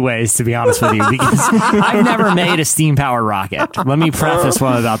one of two ways, to be honest with you, because I've never made a steam powered rocket. Let me preface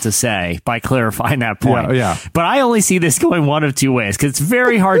what I'm about to say by clarifying that point. Yeah. But I only see this going one of two ways, because it's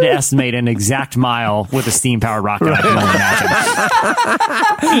very hard to estimate an exact mile with a steam powered rocket. I can only imagine.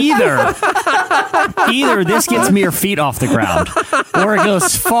 Either this gets mere feet off the ground, or it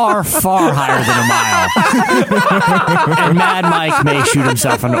goes far, far higher than a mile. And Mad Mike may shoot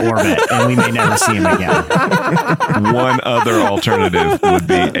himself into orbit, and we may never see him again. One other alternative would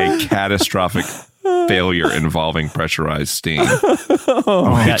be a catastrophic failure involving pressurized steam,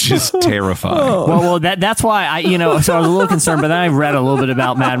 which is terrifying. Well, that's why so I was a little concerned, but then I read a little bit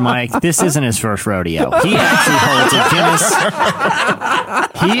about Mad Mike. This isn't his first rodeo. He actually holds a Guinness.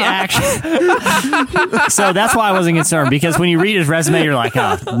 So that's why I wasn't concerned, because when you read his resume, you're like,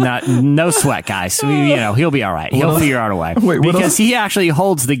 no sweat, guys. He'll be all right. He'll figure out a way. Because he actually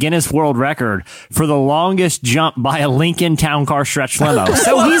holds the Guinness World Record for the longest jump by a Lincoln Town Car stretch limo.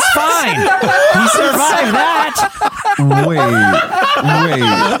 So he's fine. He survived that.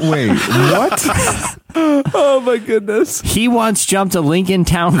 Wait. What? Oh my goodness! He once jumped a Lincoln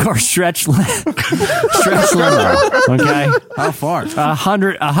Town Car stretch limo. Okay, how far?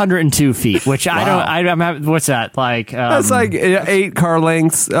 102 feet. Which I don't. What's that like? That's like 8 car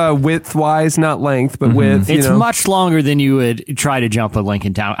lengths, width wise, not length, but width. It's much longer than you would try to jump a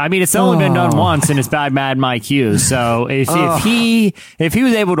Lincoln Town. It's only been done once, and it's by Mad Mike Hughes. So if he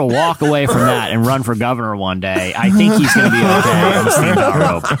was able to walk away from that and run for governor one day, I think he's going to be okay on the steam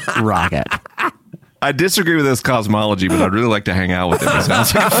power rocket. I disagree with his cosmology, but I'd really like to hang out with him. He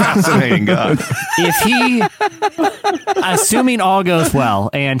sounds like a fascinating guy. If he, assuming all goes well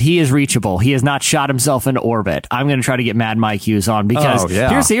and he is reachable, he has not shot himself into orbit, I'm going to try to get Mad Mike Hughes on because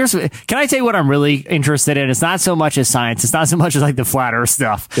here's can I tell you what I'm really interested in? It's not so much as science. It's not so much as like the flat earth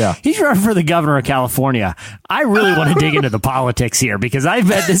stuff. Yeah. He's running for the governor of California. I really want to dig into the politics here because I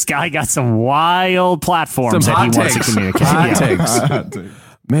bet this guy got some wild platforms that he wants to communicate. Hot takes.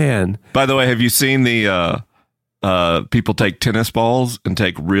 Man. By the way, have you seen the people take tennis balls and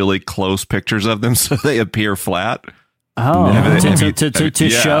take really close pictures of them so they appear flat? Oh, to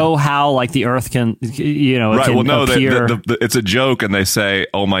show how like the Earth can, you know, right? Well, no, appear. it's a joke, and they say,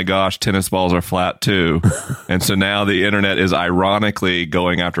 "Oh my gosh, tennis balls are flat too," and so now the internet is ironically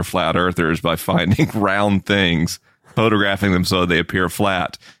going after flat earthers by finding round things, photographing them so they appear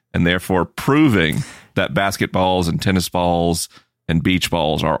flat, and therefore proving that basketballs and tennis balls and beach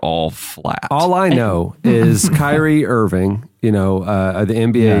balls are all flat. All I know is Kyrie Irving, you know, the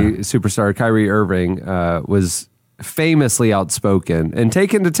NBA superstar Kyrie Irving was famously outspoken and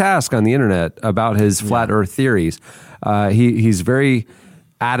taken to task on the internet about his flat earth theories. He's very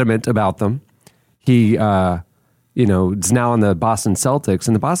adamant about them. He, you know, is now on the Boston Celtics,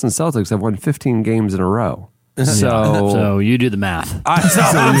 and the Boston Celtics have won 15 games in a row. So you do the math. That's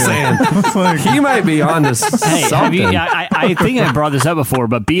what I'm saying. He might be on to something. I think I brought this up before,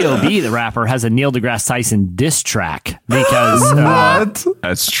 but B.O.B., the rapper, has a Neil deGrasse Tyson diss track because what?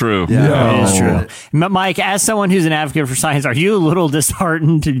 That's true. Yeah, it is true. Mike, as someone who's an advocate for science, are you a little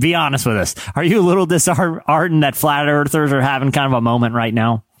disheartened? To be honest with us, are you a little disheartened that flat earthers are having kind of a moment right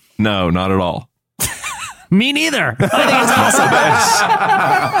now? No, not at all. Me neither. I think it's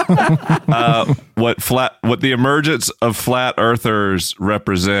awesome. What the emergence of flat earthers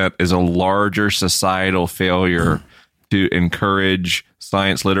represent is a larger societal failure to encourage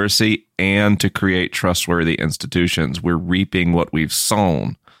science literacy and to create trustworthy institutions. We're reaping what we've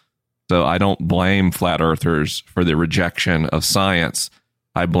sown. So I don't blame flat earthers for the rejection of science.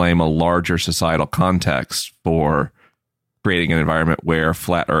 I blame a larger societal context for creating an environment where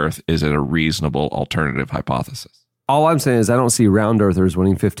flat earth is a reasonable alternative hypothesis. All I'm saying is I don't see round earthers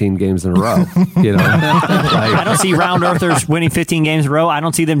winning 15 games in a row. You know, I don't see round earthers winning 15 games in a row. I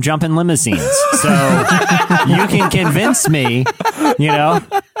don't see them jumping limousines. So you can convince me, you know.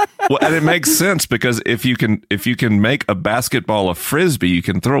 Well, and it makes sense because if you can make a basketball a frisbee, you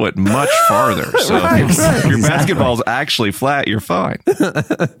can throw it much farther. So if your basketball's actually flat, you're fine.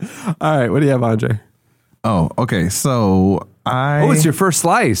 All right, what do you have, Andre? Oh, okay. So it's your first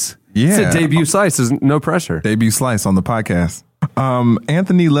slice. Yeah. It's a debut slice. There's no pressure. Debut slice on the podcast.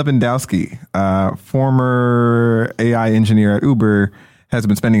 Anthony Lewandowski, former AI engineer at Uber, has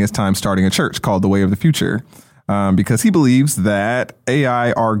been spending his time starting a church called The Way of the Future because he believes that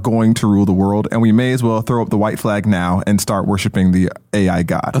AI are going to rule the world, and we may as well throw up the white flag now and start worshiping the AI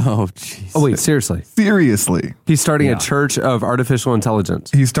god. Oh, jeez. Oh, wait, seriously? Seriously. He's starting a church of artificial intelligence.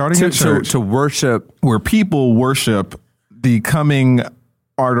 He's starting a church to worship, where people worship the coming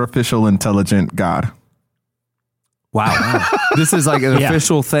artificial intelligent god. Wow. This is like an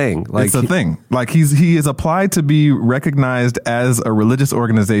official thing. Like, it's a thing. Like he is applied to be recognized as a religious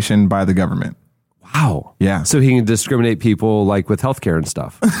organization by the government. Wow. Yeah. So he can discriminate people like with healthcare and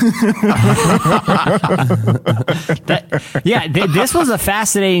stuff. This was a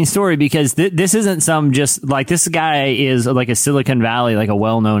fascinating story because this isn't some just like this guy is like a Silicon Valley, like a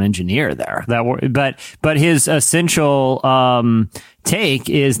well-known engineer there. But his essential take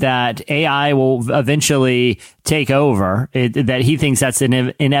is that AI will eventually take over, that he thinks that's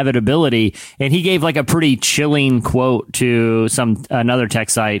an inevitability. And he gave like a pretty chilling quote to another tech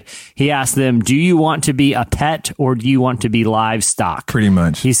site. He asked them, do you want to be a pet or do you want to be livestock? Pretty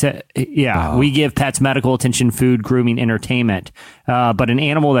much. He said, we give pets medical attention, food, grooming, entertainment. But an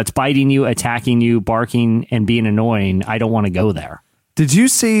animal that's biting you, attacking you, barking, and being annoying, I don't want to go there. Did you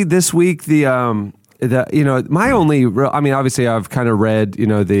see this week my only real, I mean, obviously I've kind of read,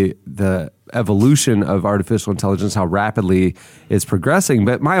 the evolution of artificial intelligence, how rapidly it's progressing,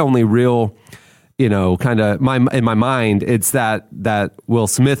 but my only real, in my mind, it's that Will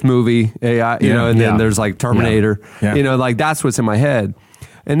Smith movie, AI, then there's like Terminator, like that's what's in my head.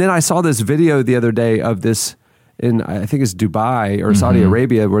 And then I saw this video the other day of this in, I think it's Dubai or Saudi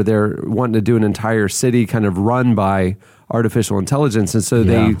Arabia, where they're wanting to do an entire city kind of run by artificial intelligence. And so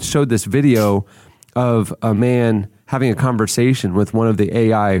they showed this video of a man having a conversation with one of the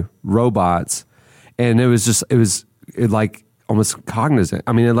AI robots, and it was like almost cognizant.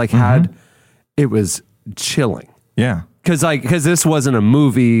 I mean, it like it was chilling. Yeah. Because this wasn't a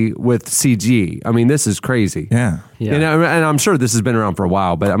movie with CG. I mean, this is crazy. Yeah. And I'm sure this has been around for a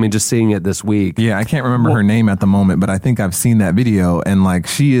while, but I mean, just seeing it this week. Yeah, I can't remember her name at the moment, but I think I've seen that video, and like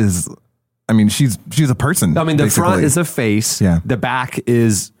she is, I mean, she's a person. I mean, the basically. front is a face. Yeah. The back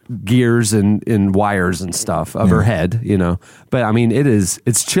is gears and wires and stuff of her head, you know. But I mean,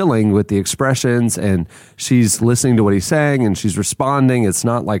 it's chilling with the expressions, and she's listening to what he's saying, and she's responding. It's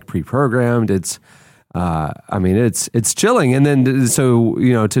not like pre-programmed. It's I mean, it's chilling. And then, so,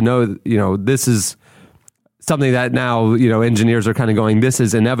 you know, to know, you know, this is something that now, you know, engineers are kind of going, this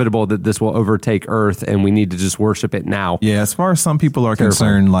is inevitable that this will overtake Earth and we need to just worship it now. Yeah, as far as some people are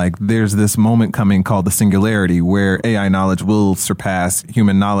concerned, like there's this moment coming called the singularity where AI knowledge will surpass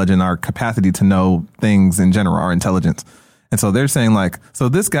human knowledge and our capacity to know things in general, our intelligence. And so they're saying like, so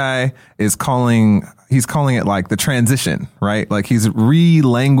this guy is calling it like the transition, right? Like he's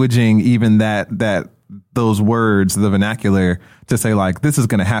re-languaging even that those words, the vernacular, to say like, this is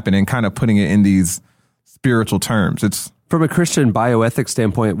going to happen, and kind of putting it in these spiritual terms. It's from a Christian bioethics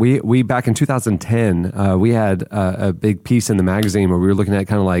standpoint. We back in 2010, we had a big piece in the magazine where we were looking at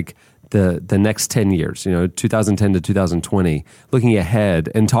kind of like the next 10 years, you know, 2010 to 2020, looking ahead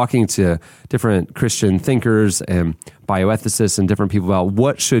and talking to different Christian thinkers and bioethicists and different people about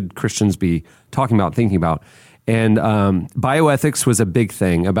what should Christians be talking about, thinking about. And bioethics was a big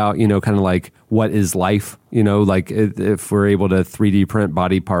thing about, you know, kind of like what is life, you know, like if we're able to 3D print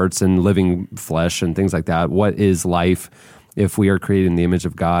body parts and living flesh and things like that, what is life? If we are created in the image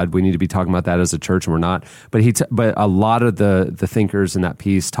of God, we need to be talking about that as a church, and we're not. But but a lot of the thinkers in that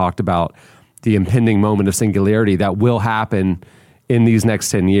piece talked about the impending moment of singularity that will happen in these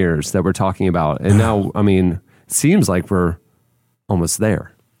next 10 years that we're talking about. And now, I mean, it seems like we're almost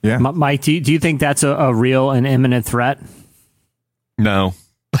there. Yeah. Mike, do you think that's a real and imminent threat? No.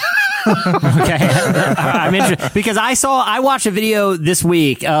 Okay, I'm interested because I watched a video this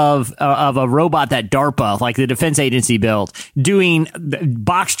week of a robot that DARPA, like the defense agency, built doing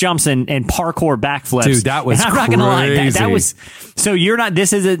box jumps and parkour backflips. Dude, that was I'm not crazy. gonna lie, that was. So you're not. This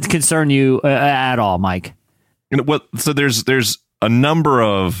doesn't concern you at all, Mike. You know, well, so there's a number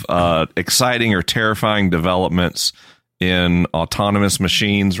of exciting or terrifying developments in autonomous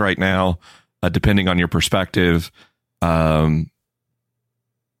machines right now, depending on your perspective. AlphaGo,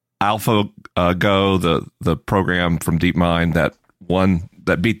 the program from DeepMind that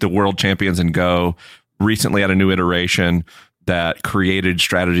beat the world champions in Go, recently had a new iteration that created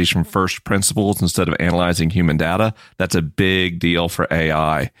strategies from first principles instead of analyzing human data. That's a big deal for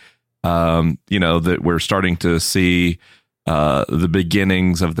AI. You know, that we're starting to see the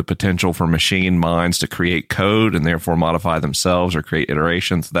beginnings of the potential for machine minds to create code and therefore modify themselves or create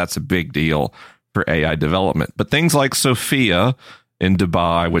iterations. That's a big deal for AI development. But things like Sophia in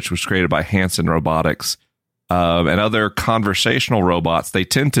Dubai, which was created by Hanson Robotics, and other conversational robots, they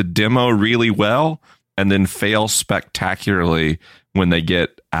tend to demo really well and then fail spectacularly when they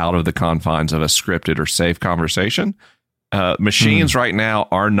get out of the confines of a scripted or safe conversation. Machines right now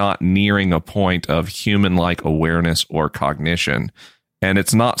are not nearing a point of human-like awareness or cognition, and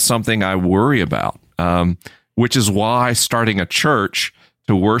it's not something I worry about, which is why starting a church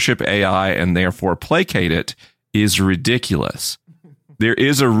to worship AI and therefore placate it is ridiculous. There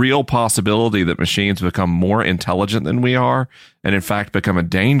is a real possibility that machines become more intelligent than we are, and in fact become a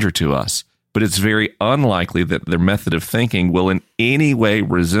danger to us. But it's very unlikely that their method of thinking will in any way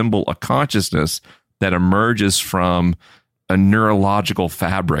resemble a consciousness that emerges from a neurological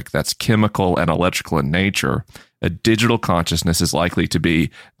fabric that's chemical and electrical in nature. A digital consciousness is likely to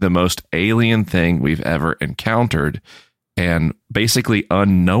be the most alien thing we've ever encountered, and basically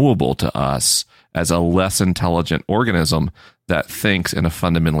unknowable to us as a less intelligent organism that thinks in a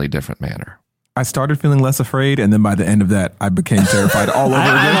fundamentally different manner. I started feeling less afraid, and then by the end of that, I became terrified all over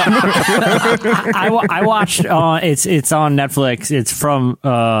again. I watched. It's on Netflix. It's from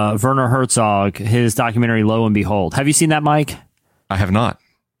Werner Herzog, his documentary "Lo and Behold." Have you seen that, Mike? I have not.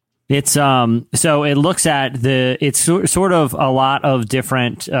 It's so it looks at it's sort of a lot of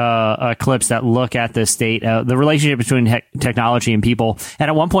different clips that look at the state, the relationship between technology and people. And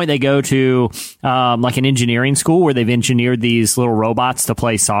at one point they go to like an engineering school where they've engineered these little robots to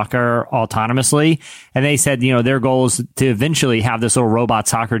play soccer autonomously. And they said, you know, their goal is to eventually have this little robot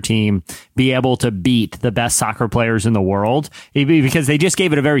soccer team be able to beat the best soccer players in the world, because they just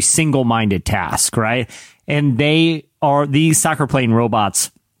gave it a very single-minded task, right? And these soccer playing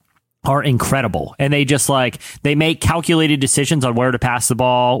robots are incredible. And they just they make calculated decisions on where to pass the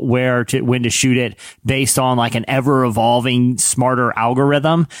ball, when to shoot it based on like an ever evolving, smarter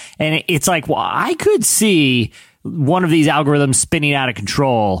algorithm. And it's like, well, I could see one of these algorithms spinning out of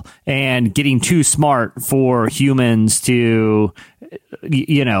control and getting too smart for humans to,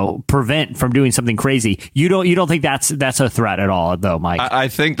 prevent from doing something crazy. You don't think that's a threat at all, though, Mike? I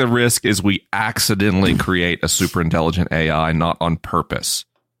think the risk is we accidentally create a super intelligent AI, not on purpose,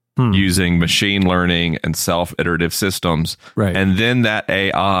 using machine learning and self-iterative systems. Right. And then that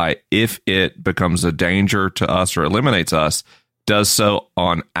AI, if it becomes a danger to us or eliminates us, does so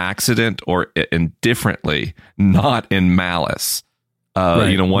on accident or indifferently, not in malice.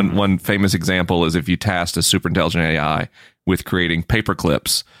 Right. One famous example is if you tasked a super intelligent AI with creating paper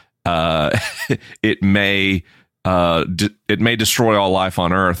clips, it may destroy all life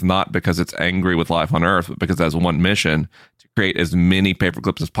on Earth, not because it's angry with life on Earth, but because it has one mission: to create as many paper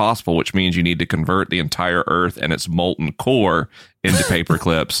clips as possible, which means you need to convert the entire Earth and its molten core into paper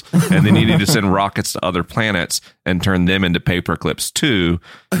clips. And then you need to send rockets to other planets and turn them into paper clips too.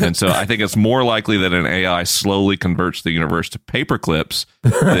 And so I think it's more likely that an AI slowly converts the universe to paper clips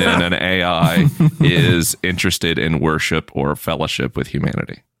than an AI is interested in worship or fellowship with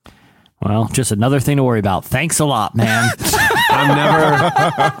humanity. Well, just another thing to worry about. Thanks a lot, man.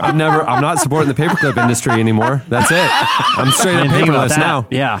 I'm not supporting the paperclip industry anymore. That's it. I'm straight up paperless now.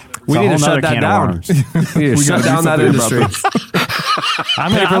 Yeah. We need to shut that down. We need to shut down that industry.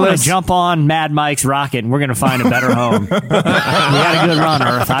 I'm going to jump on Mad Mike's rocket and we're going to find a better home. We had a good run,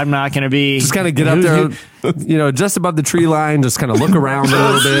 Earth. I'm not going to be... Just kind of get up there, just above the tree line, just kind of look around a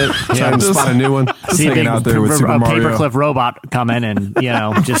little bit, try and spot a new one. See a big out there with Super Mario. paperclip robot come in and,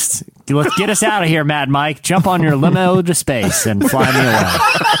 just let's get us out of here, Mad Mike. Jump on your limo to space and fly me away.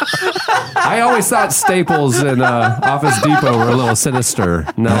 I always thought Staples and Office Depot were a little sinister.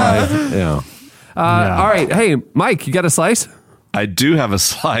 No, All right. Hey, Mike, you got a slice? I do have a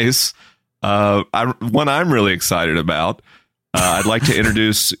slice. One I'm really excited about. I'd like to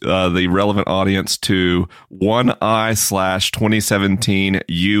introduce the relevant audience to 1i/2017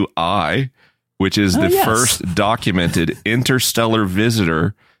 UI, which is the first documented interstellar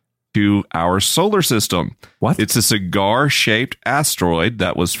visitor to our solar system. What? It's a cigar-shaped asteroid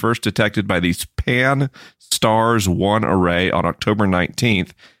that was first detected by the Pan-STARRS 1 array on October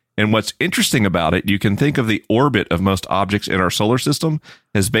 19th. And what's interesting about it, you can think of the orbit of most objects in our solar system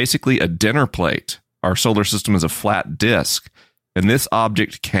as basically a dinner plate. Our solar system is a flat disk. And this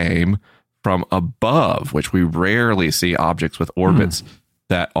object came from above, which we rarely see objects with orbits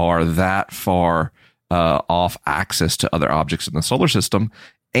that are that far off axis to other objects in the solar system.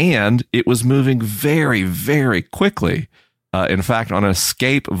 And it was moving very, very quickly. In fact, on an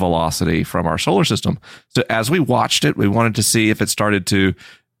escape velocity from our solar system. So as we watched it, we wanted to see if it started to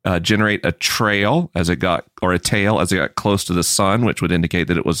generate a trail as it got, or a tail as it got close to the sun, which would indicate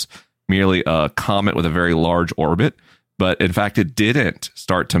that it was merely a comet with a very large orbit. But in fact, it didn't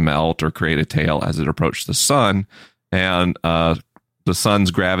start to melt or create a tail as it approached the sun. And the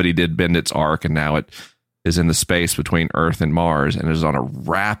sun's gravity did bend its arc, and now it is in the space between Earth and Mars and is on a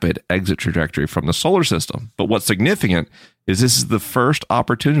rapid exit trajectory from the solar system. But what's significant is this is the first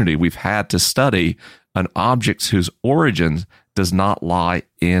opportunity we've had to study an object whose origins does not lie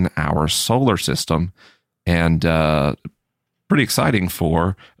in our solar system. And pretty exciting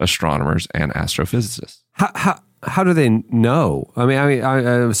for astronomers and astrophysicists. How do they know? I mean,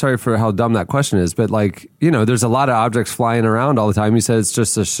 I'm sorry for how dumb that question is, but there's a lot of objects flying around all the time. You said it's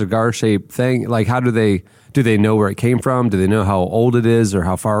just a cigar-shaped thing. Like, how do they know where it came from? Do they know how old it is or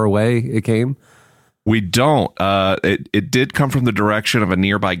how far away it came? We don't. It did come from the direction of a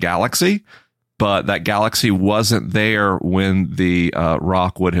nearby galaxy, but that galaxy wasn't there when the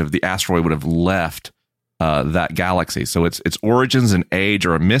asteroid would have left that galaxy. So its origins and age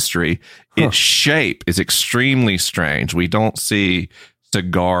are a mystery. Its shape is extremely strange. We don't see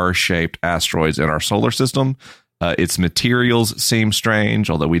cigar-shaped asteroids in our solar system. Its materials seem strange,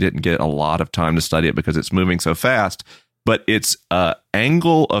 although we didn't get a lot of time to study it because it's moving so fast. But its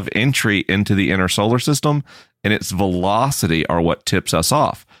angle of entry into the inner solar system and its velocity are what tips us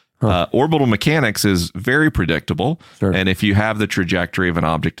off. Orbital mechanics is very predictable. Sure. And if you have the trajectory of an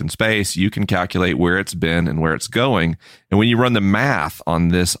object in space, you can calculate where it's been and where it's going. And when you run the math on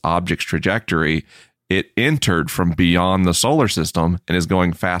this object's trajectory, it entered from beyond the solar system and is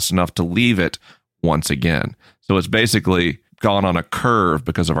going fast enough to leave it once again. So it's basically gone on a curve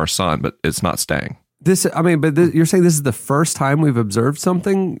because of our sun, but it's not staying. You're saying this is the first time we've observed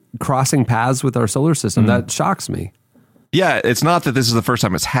something crossing paths with our solar system. That shocks me. Yeah, it's not that this is the first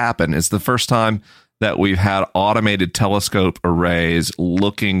time it's happened. It's the first time that we've had automated telescope arrays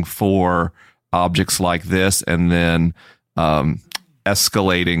looking for objects like this and then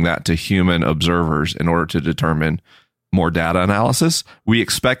escalating that to human observers in order to determine more data analysis. We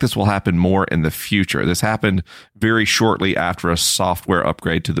expect this will happen more in the future. This happened very shortly after a software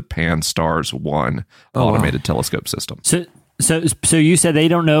upgrade to the Pan-STARRS 1 automated telescope system. So you said they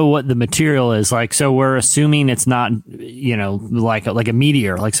don't know what the material is like. So we're assuming it's not, like a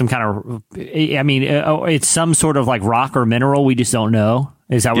meteor, like some kind of. I mean, it's some sort of like rock or mineral. We just don't know.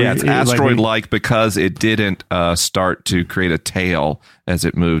 Is that what? Yeah, it's asteroid-like because it didn't start to create a tail as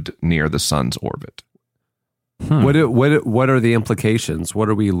it moved near the sun's orbit. What are the implications? What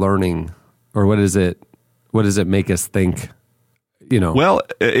are we learning, or what does it make us think? Well,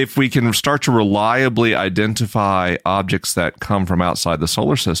 if we can start to reliably identify objects that come from outside the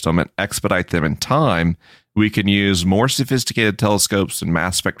solar system and expedite them in time, we can use more sophisticated telescopes and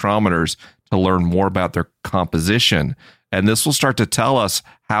mass spectrometers to learn more about their composition. And this will start to tell us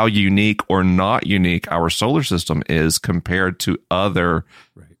how unique or not unique our solar system is compared to other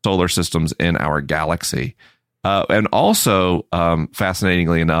solar systems in our galaxy. And also,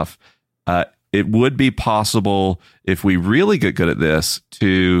 fascinatingly enough, it would be possible, if we really get good at this,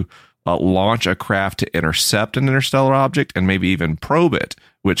 to launch a craft to intercept an interstellar object and maybe even probe it,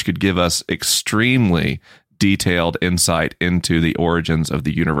 which could give us extremely detailed insight into the origins of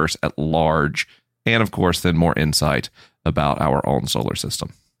the universe at large. And of course, then more insight about our own solar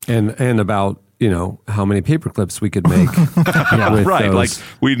system. And about, how many paper clips we could make. Right. Those. Like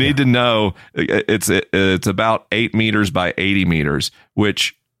we need to know it's about 8 meters by 80 meters,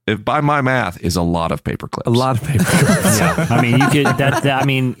 which, if by my math, is a lot of paper clips. A lot of paper clips. Yeah. I mean, you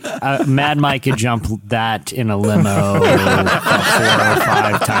could, Mad Mike could jump that in a limo 4 or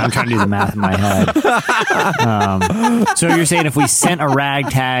 5 times. I'm trying to do the math in my head. So you're saying if we sent a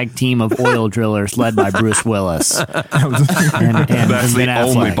ragtag team of oil drillers led by Bruce Willis, and that's the Ben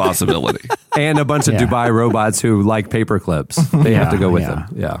only Affleck. possibility. And a bunch of Dubai robots who like paper clips. They have to go with them.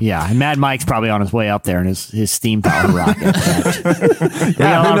 Yeah. And Mad Mike's probably on his way up there in his steam powered rocket.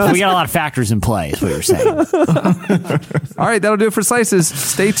 We got a lot of factors in play, is what you're saying. All right, that'll do it for Slices.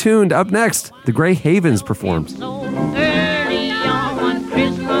 Stay tuned. Up next, the Grey Havens performs. Early on one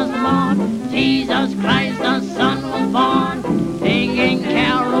Christmas morn, Jesus Christ the Son was born, singing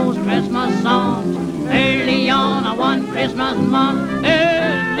carols, Christmas songs. Early on one Christmas morn,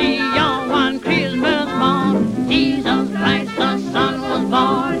 early on one Christmas morn, Jesus Christ the Son was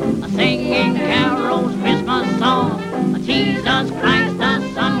born, singing carols, Christmas songs. Jesus Christ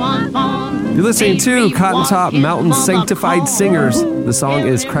the Son was born. You're listening to Cotton Top Mountain Sanctified Singers. The song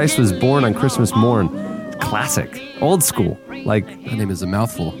is Christ Was Born on Christmas Morn. Classic. Old school. Like, that name is a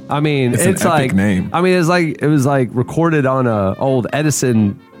mouthful. I mean, It's an epic like name. I mean, it was like recorded on a old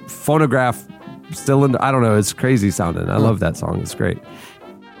Edison phonograph. Still in. I don't know. It's crazy sounding. I love that song. It's great.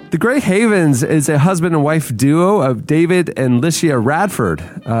 The Grey Havens is a husband and wife duo of David and Licia Radford.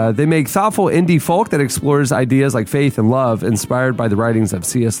 They make thoughtful indie folk that explores ideas like faith and love, inspired by the writings of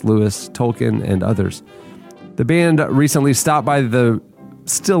C.S. Lewis, Tolkien, and others. The band recently stopped by the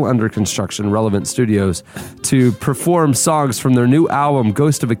still under construction Relevant Studios to perform songs from their new album,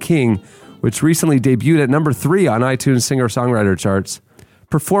 Ghost of a King, which recently debuted at number 3 on iTunes singer-songwriter charts.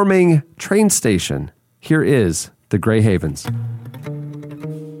 Performing Train Station, here is the Grey Havens.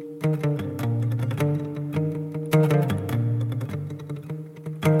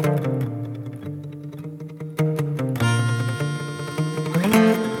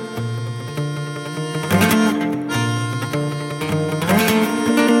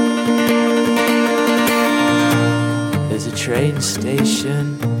 Train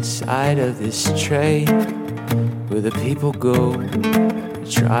station inside of this train where the people go to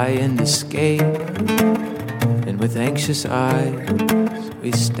try and escape, and with anxious eyes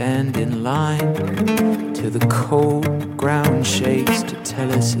we stand in line till the cold ground shakes to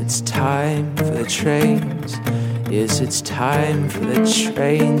tell us it's time for the trains. Yes, it's time for the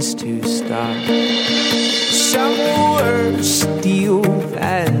trains to stop. Some were steel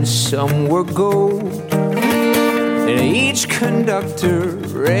and some were gold, and each conductor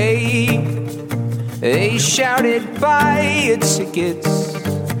raved. They shouted, buy your tickets,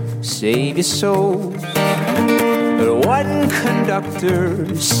 save your souls. But one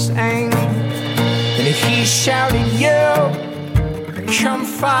conductor sang, and he shouted, yo, come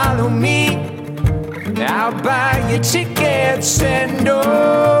follow me. I'll buy your tickets and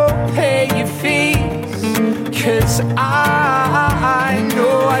don't pay your fees, 'cause I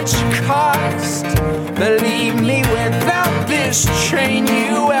know what you cost. Believe me, without this train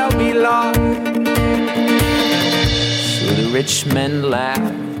you will be lost. So the rich men laughed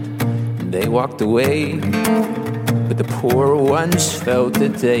and they walked away, but the poor ones felt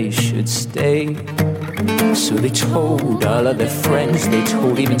that they should stay. So they told all of their friends, they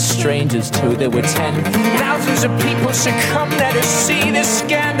told even strangers till there were 10. Thousands of people succumbed there to see this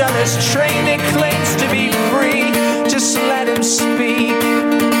scandalous train that claims to be free. Just let him speak.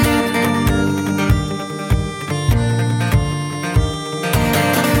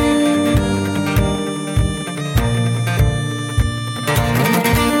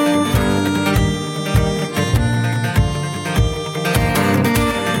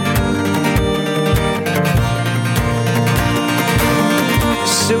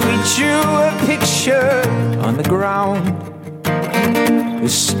 So we drew a picture on the ground. The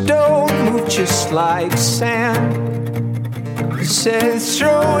stone moved just like sand. It said,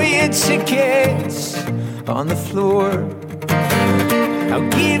 throw your tickets on the floor. I'll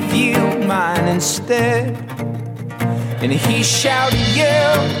give you mine instead. And he shouted,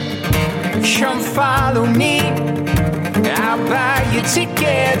 yell, come follow me. I'll buy your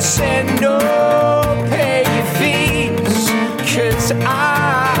tickets and don't pay your fees. 'Cause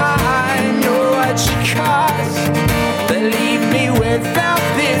I know what you cost. Believe me, without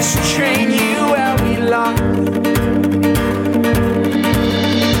this train you will be lost.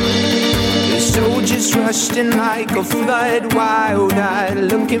 The soldiers rushed in like a flood, wild-eyed,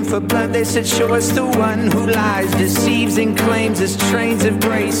 looking for blood. They said, show us the one who lies, deceives and claims his trains of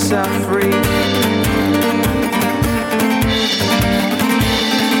grace are free.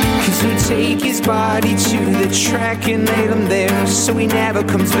 We'll take his body to the track and nail him there so he never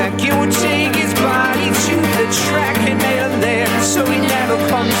comes back. Yeah, we'll take his body to the track and nail him there so he never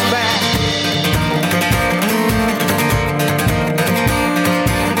comes back.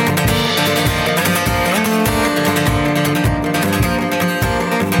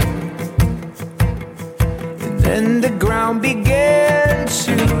 And then the ground began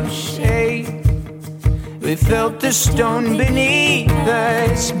to shake. We felt the stone beneath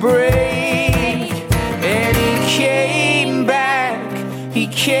us break. And he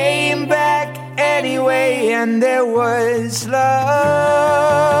came back anyway. And there was love,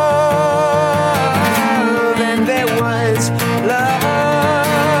 and there was love.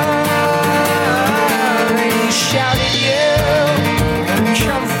 And he shouted, you,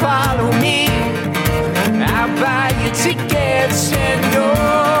 come follow me. I'll buy your tickets and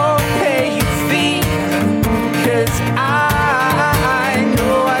don't pay your fee. 'Cause I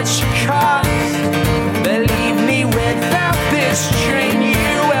know what you cost. Believe me, without this train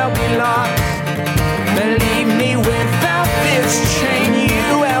you will be lost. Believe me, without this train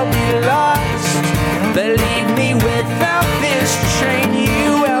you will be lost. Believe me, without this train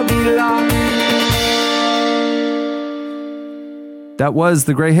you will be lost. That was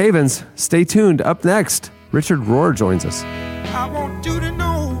the Grey Havens. Stay tuned. Up next, Richard Rohr joins us. I want you to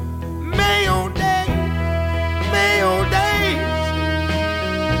know, Mayo Day, Mayo Days,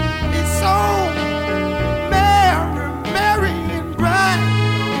 it's so merry, merry and bright.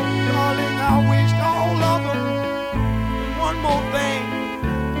 Darling, I wish all of them one more thing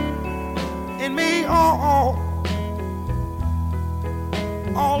in me, all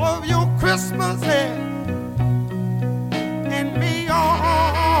of your Christmases, in me, in me,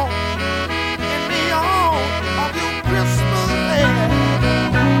 all of your Christmases.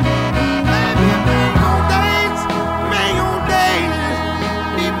 Baby, may your days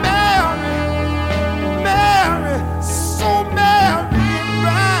be merry, merry, so merry and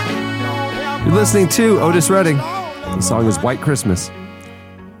bright. You're listening to Otis Redding. The song is White Christmas.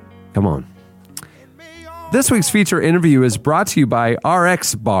 Come on. This week's feature interview is brought to you by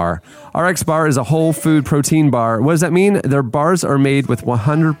RX Bar. RX Bar is a whole food protein bar. What does that mean? Their bars are made with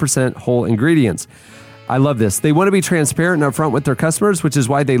 100% whole ingredients. I love this. They want to be transparent and upfront with their customers, which is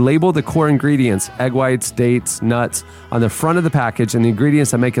why they label the core ingredients, egg whites, dates, nuts, on the front of the package and the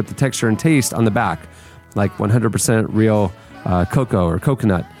ingredients that make up the texture and taste on the back, like 100% real cocoa or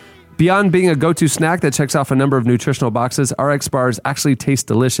coconut. Beyond being a go-to snack that checks off a number of nutritional boxes, RX bars actually taste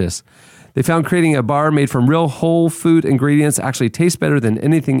delicious. They found creating a bar made from real whole food ingredients actually tastes better than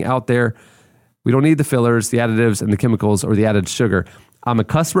anything out there. We don't need the fillers, the additives, and the chemicals or the added sugar. I'm a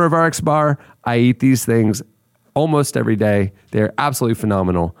customer of RX Bar. I eat these things almost every day. They're absolutely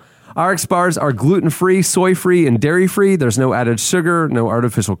phenomenal. RX bars are gluten-free, soy-free, and dairy-free. There's no added sugar, no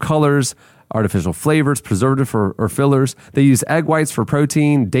artificial colors, artificial flavors, preservative or fillers. They use egg whites for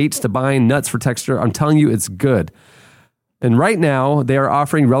protein, dates to bind, nuts for texture. I'm telling you, it's good. And right now, they are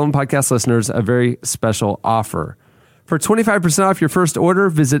offering Relevant Podcast listeners a very special offer. For 25% off your first order,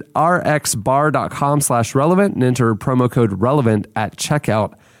 visit rxbar.com/relevant and enter promo code relevant at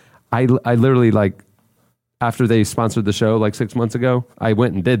checkout. I literally, like, after they sponsored the show like 6 months ago, I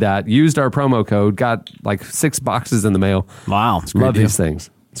went and did that, used our promo code, got like 6 boxes in the mail. Wow. Love these things.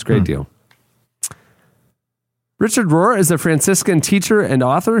 It's a great deal. Richard Rohr is a Franciscan teacher and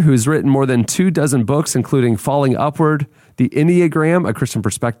author who's written more than 24 books, including Falling Upward, The Enneagram, A Christian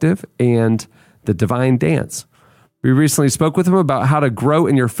Perspective, and The Divine Dance. We recently spoke with him about how to grow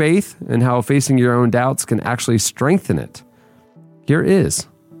in your faith and how facing your own doubts can actually strengthen it. Here is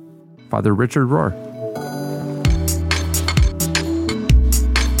Father Richard Rohr.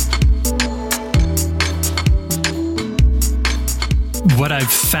 What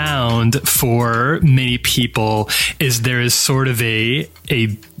I've found for many people is there is sort of a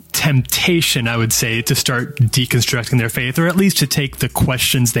temptation, I would say, to start deconstructing their faith, or at least to take the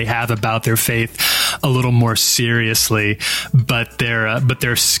questions they have about their faith a little more seriously. But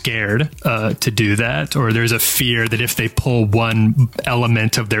they're scared to do that, or there's a fear that if they pull one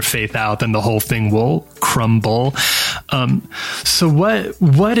element of their faith out, then the whole thing will crumble. So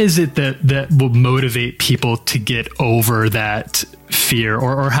what is it that will motivate people to get over that fear,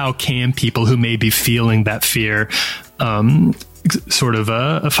 or how can people who may be feeling that fear sort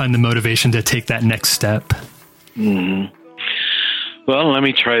of find the motivation to take that next step? Mm-hmm. Well, let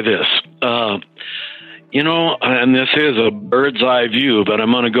me try this. And this is a bird's eye view, but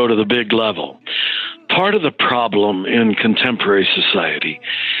I'm going to go to the big level. Part of the problem in contemporary society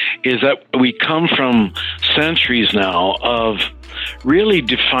is that we come from centuries now of really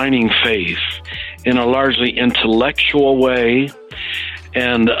defining faith in a largely intellectual way,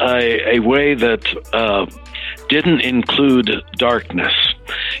 and a way that didn't include darkness.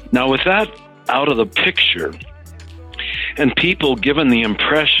 Now, with that out of the picture, and people given the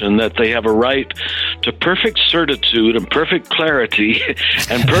impression that they have a right to perfect certitude and perfect clarity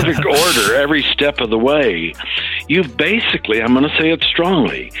and perfect order every step of the way, you've basically, I'm going to say it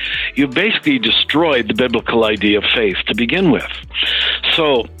strongly, you've basically destroyed the biblical idea of faith to begin with.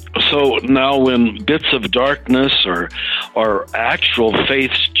 So now when bits of darkness or actual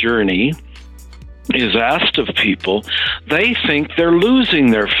faith's journey is asked of people, they think they're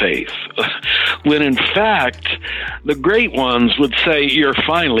losing their faith, when in fact the great ones would say you're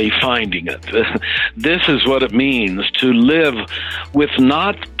finally finding it. This is what it means to live with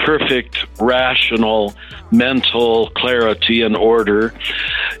not perfect rational mental clarity and order.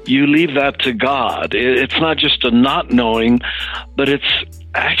 You leave that to God. It's not just a not knowing, but it's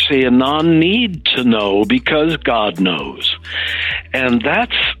actually a non-need to know, because God knows. And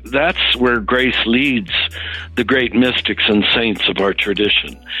that's where grace leads the great mystics and saints of our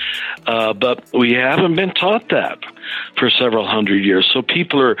tradition. But we haven't been taught that for several hundred years. So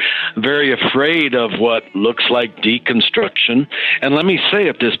people are very afraid of what looks like deconstruction. And let me say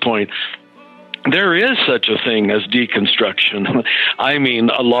at this point, there is such a thing as deconstruction. I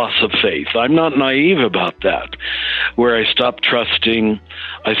mean, a loss of faith. I'm not naive about that, where I stop trusting,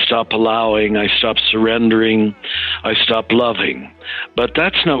 I stop allowing, I stop surrendering, I stop loving. But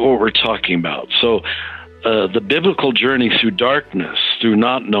that's not what we're talking about. So the biblical journey through darkness, through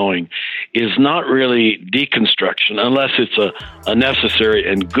not knowing, is not really deconstruction, unless it's a necessary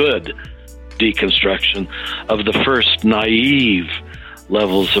and good deconstruction of the first naive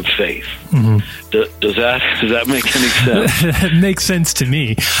levels of faith. Mm-hmm. Does that make any sense? It makes sense to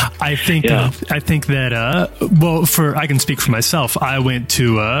me. I think that well, I can speak for myself. I went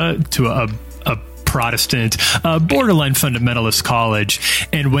to a Protestant, borderline fundamentalist college,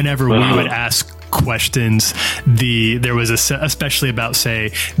 and whenever we would ask questions, there was especially about, say,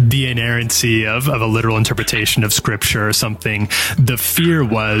 the inerrancy of a literal interpretation of scripture or something. The fear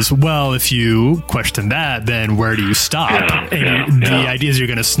was, well, if you question that, then where do you stop? The idea is you're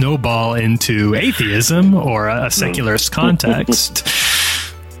going to snowball into atheism or a secularist context.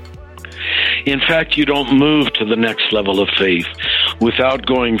 In fact, you don't move to the next level of faith without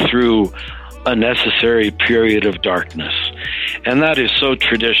going through a necessary period of darkness. And that is so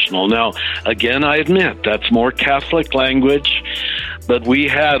traditional. Now, again, I admit that's more Catholic language, but we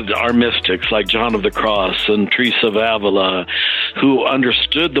had our mystics like John of the Cross and Teresa of Avila who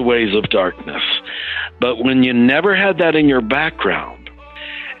understood the ways of darkness. But when you never had that in your background,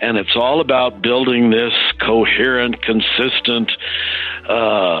 and it's all about building this coherent, consistent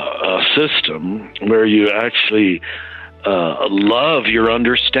system where you actually love your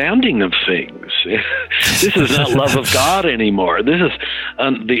understanding of things. This is not love of God anymore. This is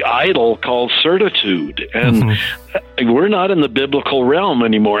the idol called certitude. And we're not in the biblical realm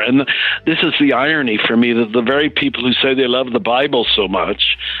anymore. And this is the irony for me, that the very people who say they love the Bible so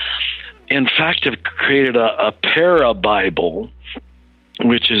much, in fact, have created a para-Bible,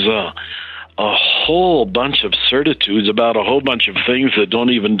 which is a whole bunch of certitudes about a whole bunch of things that don't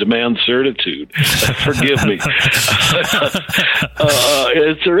even demand certitude. Forgive me.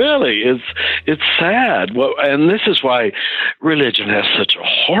 It's sad. And this is why religion has such a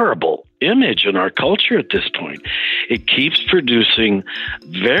horrible image in our culture at this point. It keeps producing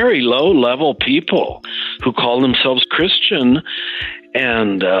very low-level people who call themselves Christian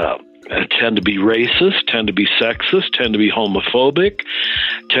and tend to be racist, tend to be sexist, tend to be homophobic,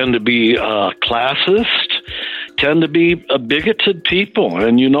 tend to be classist, tend to be bigoted people.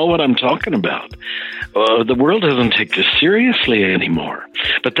 And you know what I'm talking about. The world doesn't take this seriously anymore.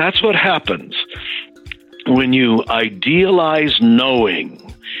 But that's what happens when you idealize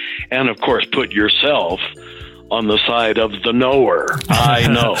knowing and, of course, put yourself on the side of the knower. I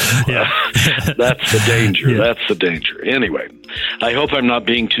know. That's the danger. Yeah. That's the danger. Anyway, I hope I'm not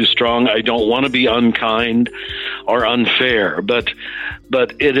being too strong. I don't want to be unkind or unfair, but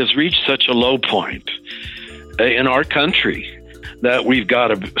it has reached such a low point in our country that we've got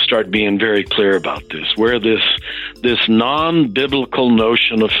to start being very clear about this, where this non-biblical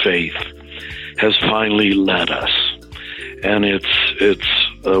notion of faith has finally led us. And it's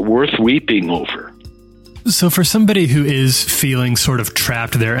worth weeping over. So for somebody who is feeling sort of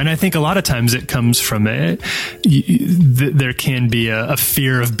trapped there, and I think a lot of times it comes from there can be a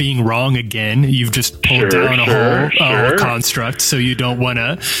fear of being wrong again. You've just pulled down a whole construct, so you don't want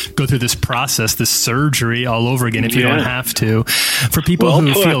to go through this process, this surgery all over again if you don't have to. For people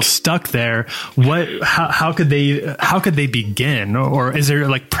who feel stuck there, how could they begin, or is there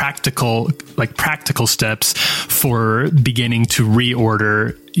like practical steps for beginning to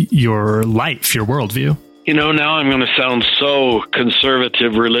reorder your life, your worldview? You know, now I'm going to sound so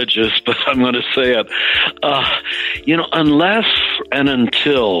conservative religious, but I'm going to say it. Unless and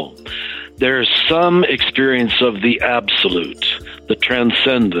until there's some experience of the absolute, the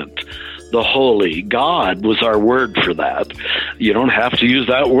transcendent, the holy. God was our word for that. You don't have to use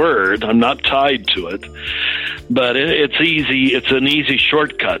that word. I'm not tied to it. But it's easy. It's an easy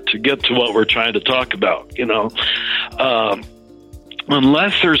shortcut to get to what we're trying to talk about,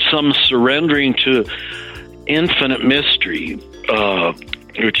 unless there's some surrendering to infinite mystery,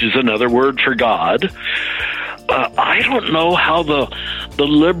 which is another word for God. I don't know how the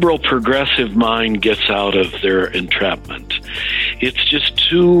liberal progressive mind gets out of their entrapment. It's just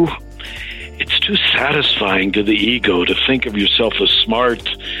too satisfying to the ego to think of yourself as smart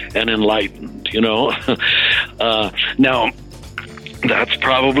and enlightened, Now, that's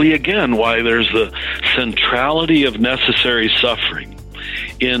probably, again, why there's the centrality of necessary suffering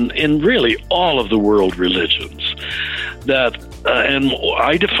in really all of the world religions. And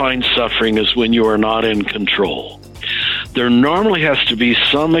I define suffering as when you are not in control. There normally has to be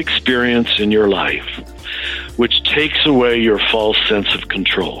some experience in your life which takes away your false sense of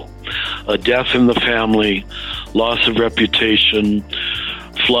control. A death in the family, loss of reputation,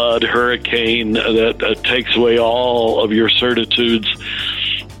 flood, hurricane that takes away all of your certitudes.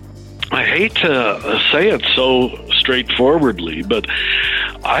 I hate to say it so straightforwardly, but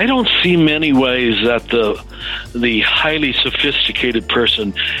I don't see many ways that the highly sophisticated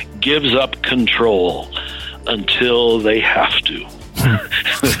person gives up control until they have to.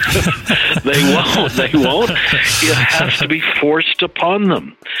 They won't. It has to be forced upon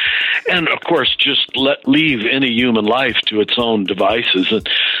them. And of course, just leave any human life to its own devices. And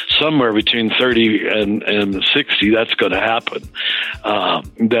somewhere between 30 and 60, that's going to happen.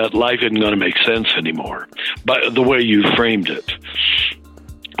 That life isn't going to make sense anymore. But the way you framed it,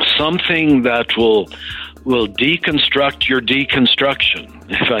 something that will deconstruct your deconstruction,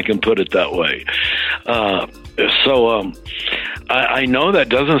 if I can put it that way. I know that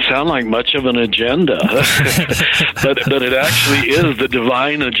doesn't sound like much of an agenda, but it actually is the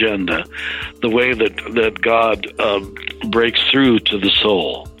divine agenda, the way that God breaks through to the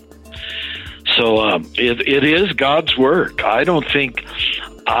soul. So it is God's work. I don't think,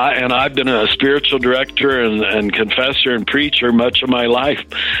 I've been a spiritual director and confessor and preacher much of my life,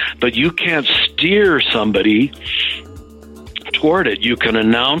 but you can't steer somebody toward it. You can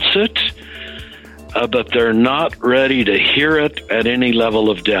announce it, but they're not ready to hear it at any level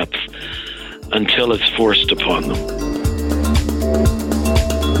of depth until it's forced upon them.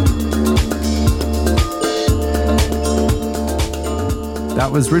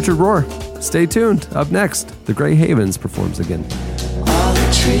 That was Richard Rohr. Stay tuned. Up next, the Grey Havens performs again. All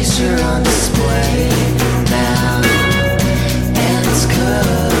the trees are on display now, and it's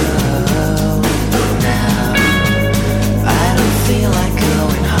cold now. I don't feel like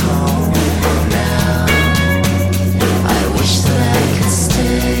going home now. I wish that I could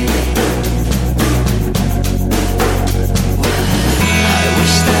stay. I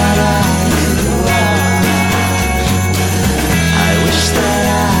wish that I could walk. I wish that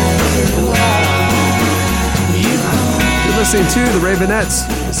I could walk you home. You're listening to the Ravenettes.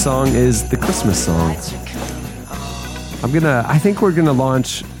 The song is The Christmas Song. I think we're gonna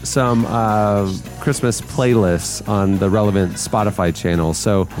launch some Christmas playlists on the Relevant Spotify channel.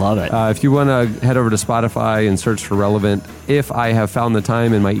 So love it. If you want to head over to Spotify and search for Relevant, if I have found the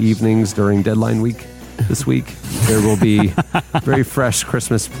time in my evenings during deadline week this week, there will be very fresh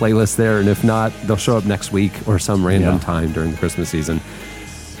Christmas playlists there. And if not, they'll show up next week or some random time during the Christmas season.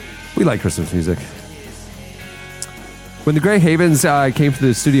 We like Christmas music. When the Grey Havens came to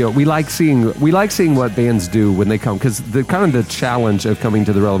the studio, we like seeing what bands do when they come, because the kind of the challenge of coming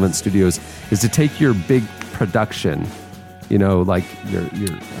to the Relevant Studios is to take your big production. You know, like your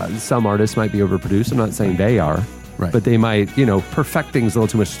some artists might be overproduced. I'm not saying they are, right, but they might, perfect things a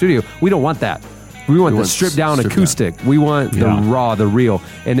little too much studio. We don't want that. We want the stripped down acoustic. We want the raw, the real,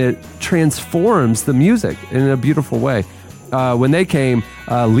 and it transforms the music in a beautiful way. When they came,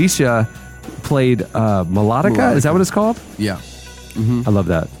 Alicia played Melodica. Is that what it's called? Yeah. Mm-hmm. I love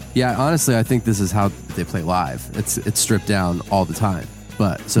that. Yeah, honestly, I think this is how they play live. It's stripped down all the time,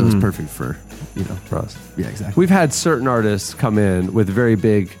 but so it's perfect for for us. Yeah, exactly. We've had certain artists come in with very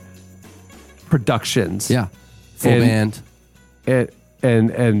big productions. Yeah, full band.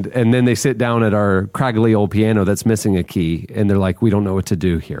 And then they sit down at our craggly old piano that's missing a key, and they're like, "We don't know what to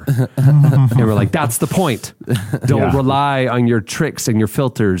do here." And we're like, "That's the point. Don't rely on your tricks and your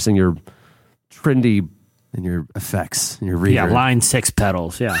filters and your trendy and your effects and your reverb." Yeah, line 6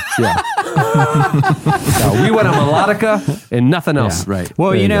 pedals. Yeah. No, we want a melodica and nothing else. Yeah, right.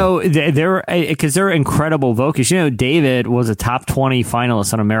 Well, they're incredible vocalists. David was a top 20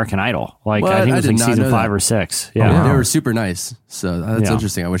 finalist on American Idol. Like, I think it was like season 5 or 6. Yeah. They were super nice. So that's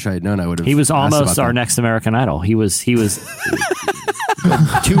interesting. I wish I had known. I would have. He was almost our next American Idol. He was 2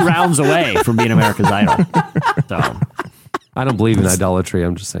 rounds away from being America's Idol. So I don't believe in idolatry.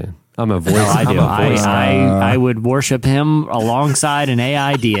 I'm just saying. I'm a voice. No, I do. I would worship him alongside an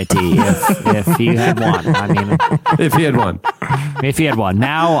AI deity if he had one. I mean, if he had one. If he had one.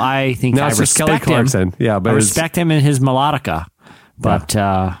 Now I think I respect Kelly Clarkson. him. Yeah, but I respect him in his melodica. But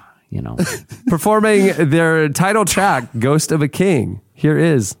performing their title track, "Ghost of a King." Here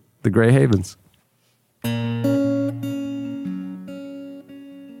is the Grey Havens.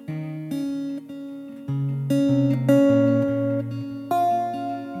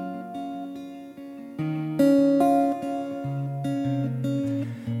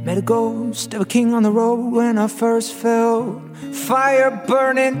 Met a ghost of a king on the road when I first fell. Fire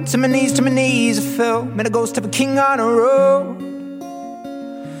burning to my knees I fell. Met a ghost of a king on a road.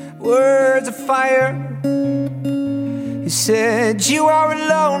 Words of fire. He said, "You are a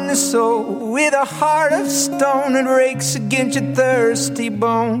lonely soul with a heart of stone that rakes against your thirsty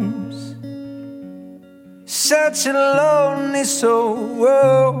bones. Such a lonely soul."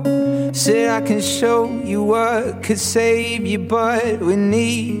 Said, "I can show you what could save you, but we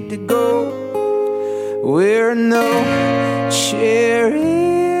need to go where no chariot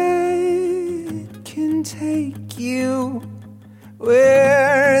can take you,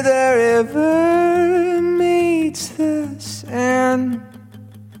 where the river meets the sand.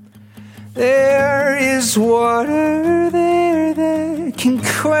 There is water there that can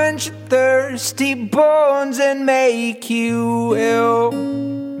quench your thirsty bones and make you ill.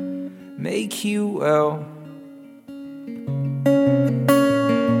 Make you well."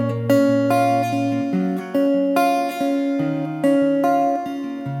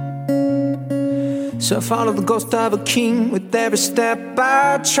 So I followed the ghost of a king. With every step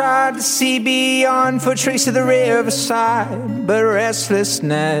I tried to see beyond for a trace of the riverside, but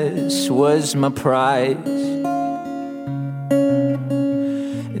restlessness was my prize.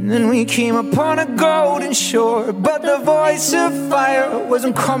 And then we came upon a golden shore, but the voice of fire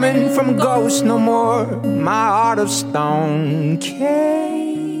wasn't coming from a ghost no more. My heart of stone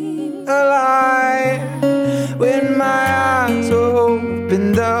came alive when my eyes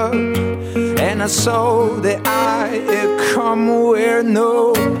opened up, and I saw that I had come where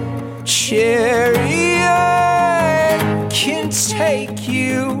no chariot can take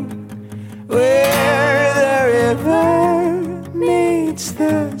you, where the river meets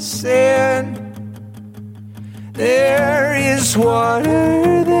the sand. There is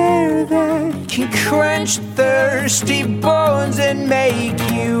water there that can quench thirsty bones and make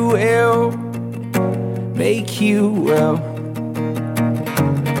you ill, make you well.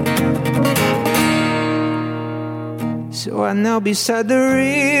 So I knelt beside the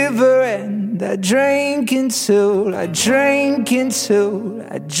river and I drank until I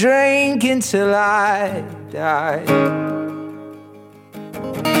died.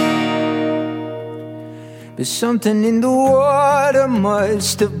 But something in the water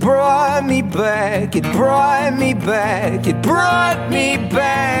must have brought me back. It brought me back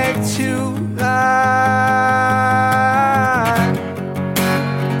to life.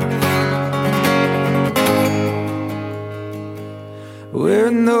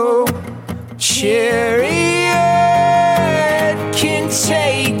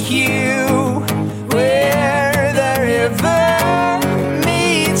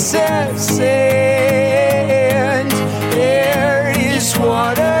 the sand. There is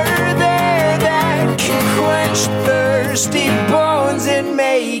water there that can quench thirsty bones and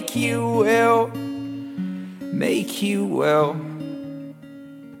make you well. Make you well.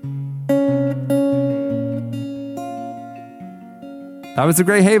 That was the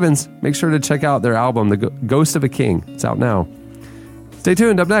Grey Havens. Make sure to check out their album, The Ghost of a King. It's out now. Stay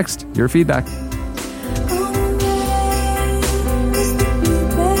tuned. Up next, your feedback.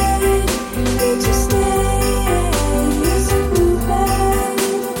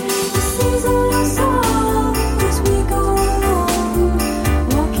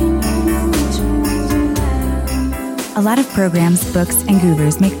 A lot of programs, books, and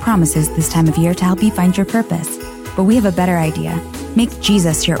gurus make promises this time of year to help you find your purpose. But we have a better idea. Make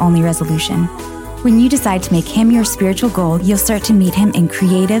Jesus your only resolution. When you decide to make him your spiritual goal, you'll start to meet him in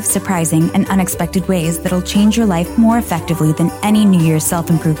creative, surprising, and unexpected ways that'll change your life more effectively than any New Year's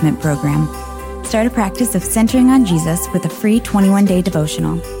self-improvement program. Start a practice of centering on Jesus with a free 21-day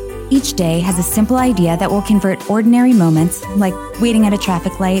devotional. Each day has a simple idea that will convert ordinary moments, like waiting at a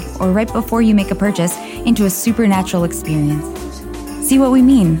traffic light or right before you make a purchase, into a supernatural experience. See what we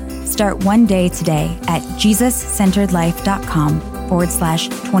mean? Start one day today at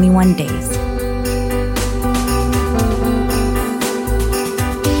JesusCenteredLife.com/21 days.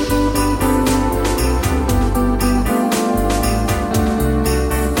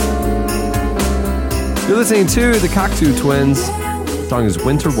 You're listening to the Cocteau Twins. The song is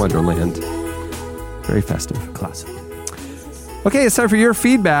Winter Wonderland. Very festive. Classic. Okay, it's time for your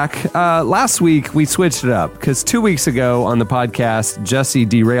feedback. Last week, we switched it up because 2 weeks ago on the podcast, Jesse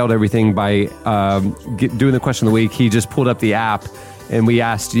derailed everything by doing the question of the week. He just pulled up the app and we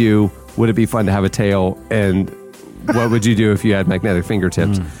asked you, would it be fun to have a tail? And what would you do if you had magnetic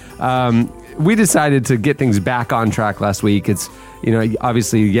fingertips? We decided to get things back on track last week. It's,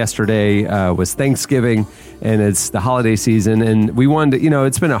 obviously yesterday was Thanksgiving and it's the holiday season. And we wanted to,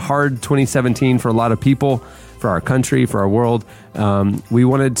 it's been a hard 2017 for a lot of people, for our country, for our world. We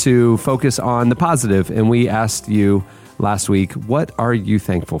wanted to focus on the positive, and we asked you last week, what are you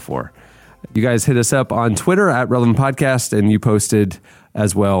thankful for? You guys hit us up on Twitter at Relevant Podcast, and you posted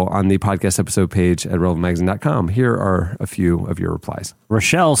as well on the podcast episode page at relevantmagazine.com. Here are a few of your replies.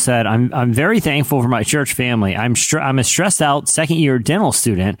 Rochelle said, I'm very thankful for my church family. I'm a stressed out second-year dental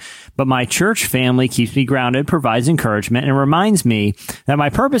student, but my church family keeps me grounded, provides encouragement, and reminds me that my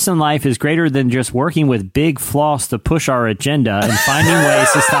purpose in life is greater than just working with big floss to push our agenda and finding ways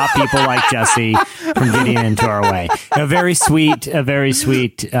to stop people like Jesse from getting into our way. A very sweet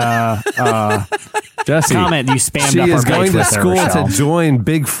Jesse, comment you spammed she up our is page going to with there, school Rochelle. to join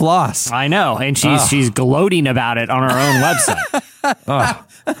Big Floss. I know, and she's gloating about it on her own website.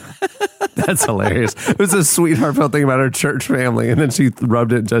 That's hilarious. It was a sweet, heartfelt thing about her church family, and then she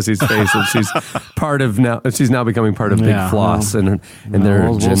rubbed it in Jesse's face, and she's now becoming part of Big Floss and their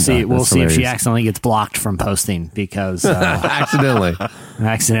agenda. We'll see if she hilarious. accidentally gets blocked from posting because accidentally,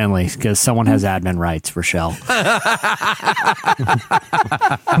 because someone has admin rights, Rochelle.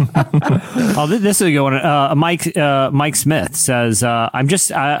 This is a good one. Mike Smith says, I'm just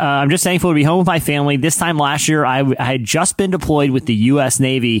thankful to be home with my family. This time last year, I had just been deployed with the U.S.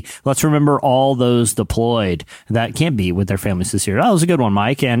 Navy. Let's remember all those deployed that can't be with their families this year. That was a good one,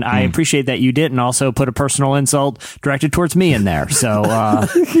 Mike, and I appreciate that you didn't also put a personal insult directed towards me in there. So I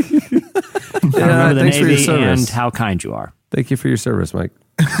remember the Navy and how kind you are. Thank you for your service, Mike.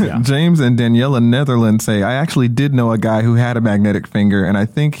 Yeah. James and Daniela Netherlands say, I actually did know a guy who had a magnetic finger, and I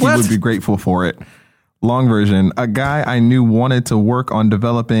think he would be grateful for it. Long version, a guy I knew wanted to work on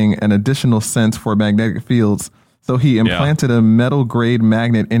developing an additional sense for magnetic fields, so he implanted a metal grade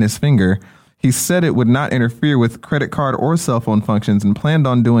magnet in his finger. He said it would not interfere with credit card or cell phone functions and planned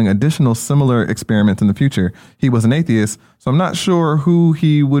on doing additional similar experiments in the future. He was an atheist, so I'm not sure who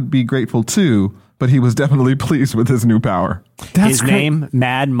he would be grateful to, but he was definitely pleased with his new power. His name,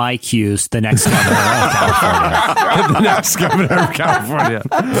 Mad Mike Hughes, the next governor of California. The next governor of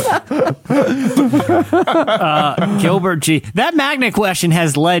California. Gilbert G. That magnet question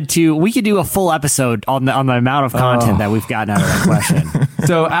has led to, we could do a full episode on the amount of content that we've gotten out of that question.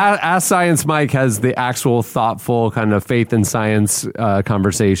 So Ask Science Mike has the actual thoughtful kind of faith and science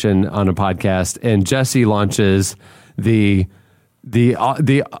conversation on a podcast, and Jesse launches the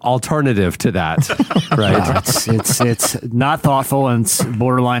alternative to that, right? It's not thoughtful and it's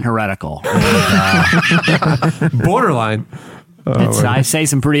borderline heretical. Borderline. I say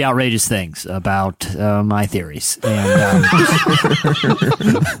some pretty outrageous things about my theories, and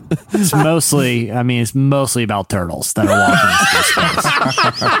it's mostly about turtles that are walking into space.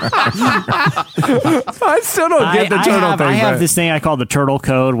 I still don't get the turtle thing. I have this thing I call the turtle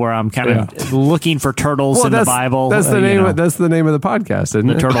code, where I'm kind of looking for turtles in the Bible. That's the name. That's the name of the podcast, isn't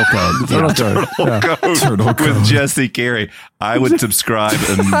it? The turtle code. Turtle code. With Jesse Carey. I would subscribe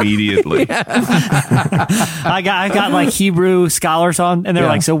immediately. I got like Hebrew scholars on, and they're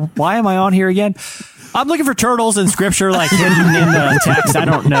like, "So why am I on here again?" I'm looking for turtles in scripture, like hidden in the text. I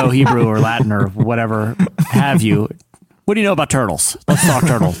don't know Hebrew or Latin or whatever have you. What do you know about turtles? Let's talk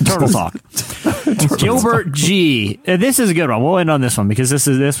turtle talk. Gilbert G. This is a good one. We'll end on this one because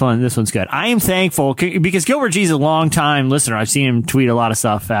this one's good. I am thankful because Gilbert G is a long time listener. I've seen him tweet a lot of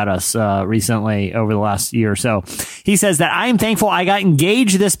stuff at us recently over the last year or so. He says that I am thankful I got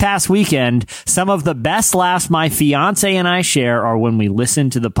engaged this past weekend. Some of the best laughs my fiance and I share are when we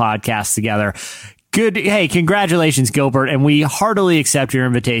listen to the podcast together. Good. Hey, congratulations, Gilbert, and we heartily accept your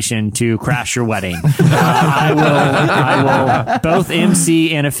invitation to crash your wedding. I will both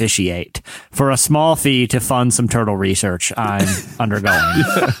MC and officiate for a small fee to fund some turtle research I'm undergoing.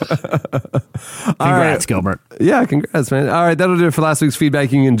 Congrats, Gilbert. Yeah, congrats, man. All right, that'll do it for last week's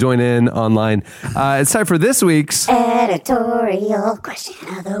feedback. You can join in online. It's time for this week's editorial question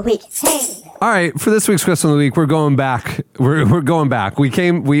of the week. Hey. All right, for this week's question of the week, we're going back. We're going back. We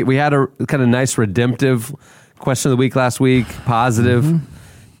had a kind of nice redemptive question of the week last week, positive. Mm-hmm.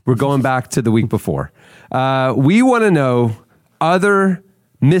 We're going back to the week before. We want to know other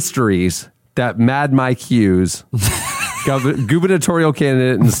mysteries that Mad Mike Hughes, gubernatorial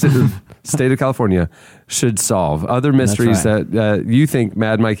candidate in the state of California, should solve. Other mysteries that you think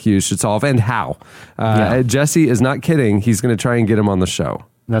Mad Mike Hughes should solve, and how. Jesse is not kidding. He's going to try and get him on the show.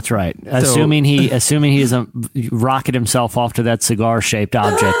 That's right. Assuming he doesn't rocket himself off to that cigar-shaped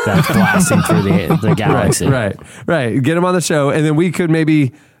object that's blasting through the galaxy. Right. Get him on the show, and then we could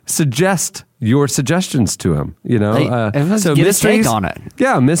maybe suggest your suggestions to him. So get his take on it.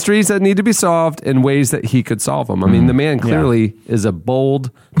 Yeah, mysteries that need to be solved in ways that he could solve them. I mean, the man clearly is a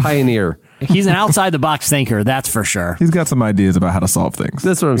bold pioneer. He's an outside-the-box thinker, that's for sure. He's got some ideas about how to solve things.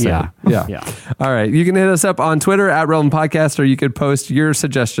 That's what I'm saying. Yeah. All right. You can hit us up on Twitter at Relevant Podcast, or you could post your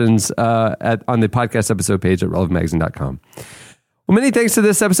suggestions on the podcast episode page at relevantmagazine.com. Well, many thanks to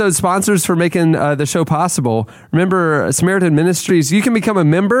this episode's sponsors for making the show possible. Remember, Samaritan Ministries, you can become a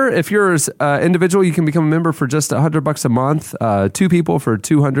member. If you're an individual, you can become a member for just $100 a month. 2 people for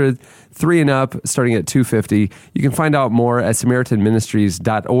 $200, 3 and up, starting at $250. You can find out more at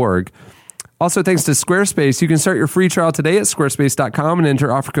SamaritanMinistries.org. Also, thanks to Squarespace, you can start your free trial today at squarespace.com and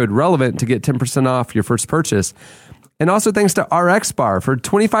enter offer code RELEVANT to get 10% off your first purchase. And also thanks to RxBar. For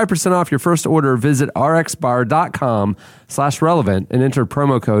 25% off your first order, visit rxbar.com/relevant and enter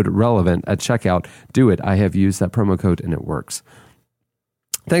promo code RELEVANT at checkout. Do it. I have used that promo code and it works.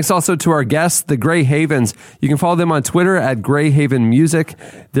 Thanks also to our guests, the Grey Havens. You can follow them on Twitter at Grey Haven Music.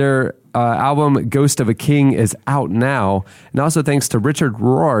 Their album Ghost of a King is out now. And also thanks to Richard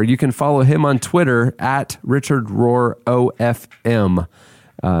Rohr. You can follow him on Twitter at Richard Rohr OFM.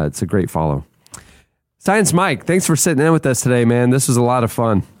 It's a great follow. Science Mike, thanks for sitting in with us today, man. This was a lot of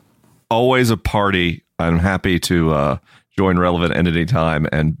fun. Always a party. I'm happy to join Relevant at any time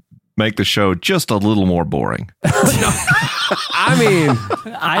and make the show just a little more boring. I mean,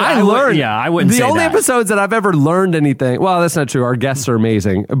 I learned. I wouldn't say the only that. episodes that I've ever learned anything. Well, that's not true. Our guests are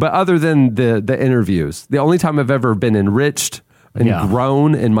amazing, but other than the interviews, the only time I've ever been enriched and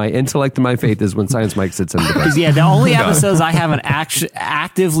grown in my intellect and my faith is when Science Mike sits in the bed. The only episodes I haven't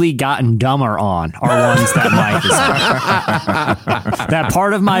actively gotten dumber on are ones that Mike is on. That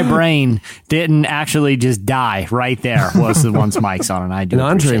part of my brain didn't actually just die right there was the ones Mike's on, and I do. And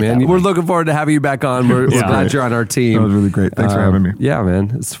Andre, man, we're looking forward to having you back on. We're glad you're on our team. That was really great. Thanks for having me. Yeah,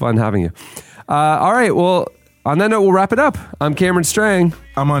 man, it's fun having you. All right, well, on that note, we'll wrap it up. I'm Cameron Strang.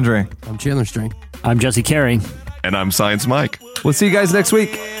 I'm Andre. I'm Chandler Strang. I'm Jesse Carey. And I'm Science Mike. We'll see you guys next week.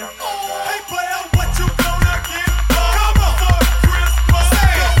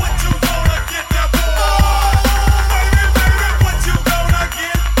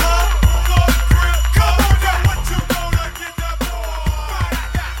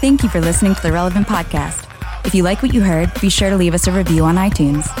 Thank you for listening to the Relevant Podcast. If you like what you heard, be sure to leave us a review on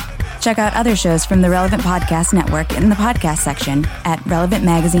iTunes. Check out other shows from the Relevant Podcast Network in the podcast section at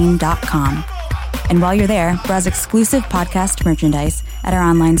relevantmagazine.com. And while you're there, browse exclusive podcast merchandise at our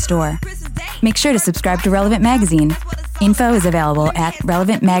online store. Make sure to subscribe to Relevant Magazine. Info is available at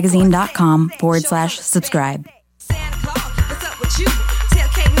relevantmagazine.com/subscribe. Santa Claus, what's up with you? Tell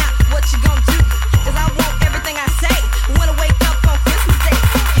Kate not what you gonna do. 'Cause I want everything I say. Wanna wake up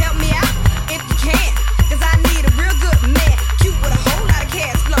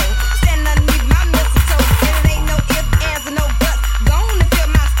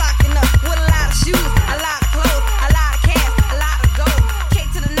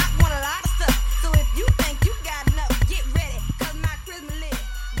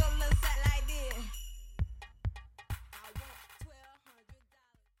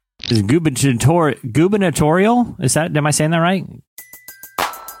Is gubernatorial? Is that? Am I saying that right?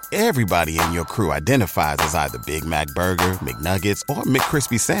 Everybody in your crew identifies as either Big Mac Burger, McNuggets, or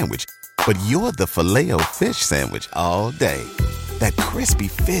McCrispy Sandwich. But you're the Filet-O-Fish Sandwich all day. That crispy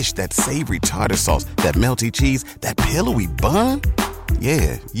fish, that savory tartar sauce, that melty cheese, that pillowy bun.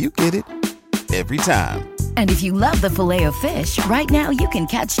 Yeah, you get it. Every time. And if you love the Filet-O-Fish, right now you can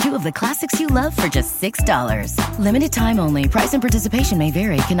catch 2 of the classics you love for just $6. Limited time only. Price and participation may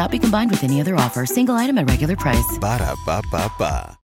vary. Cannot be combined with any other offer. Single item at regular price. Ba-da-ba-ba-ba.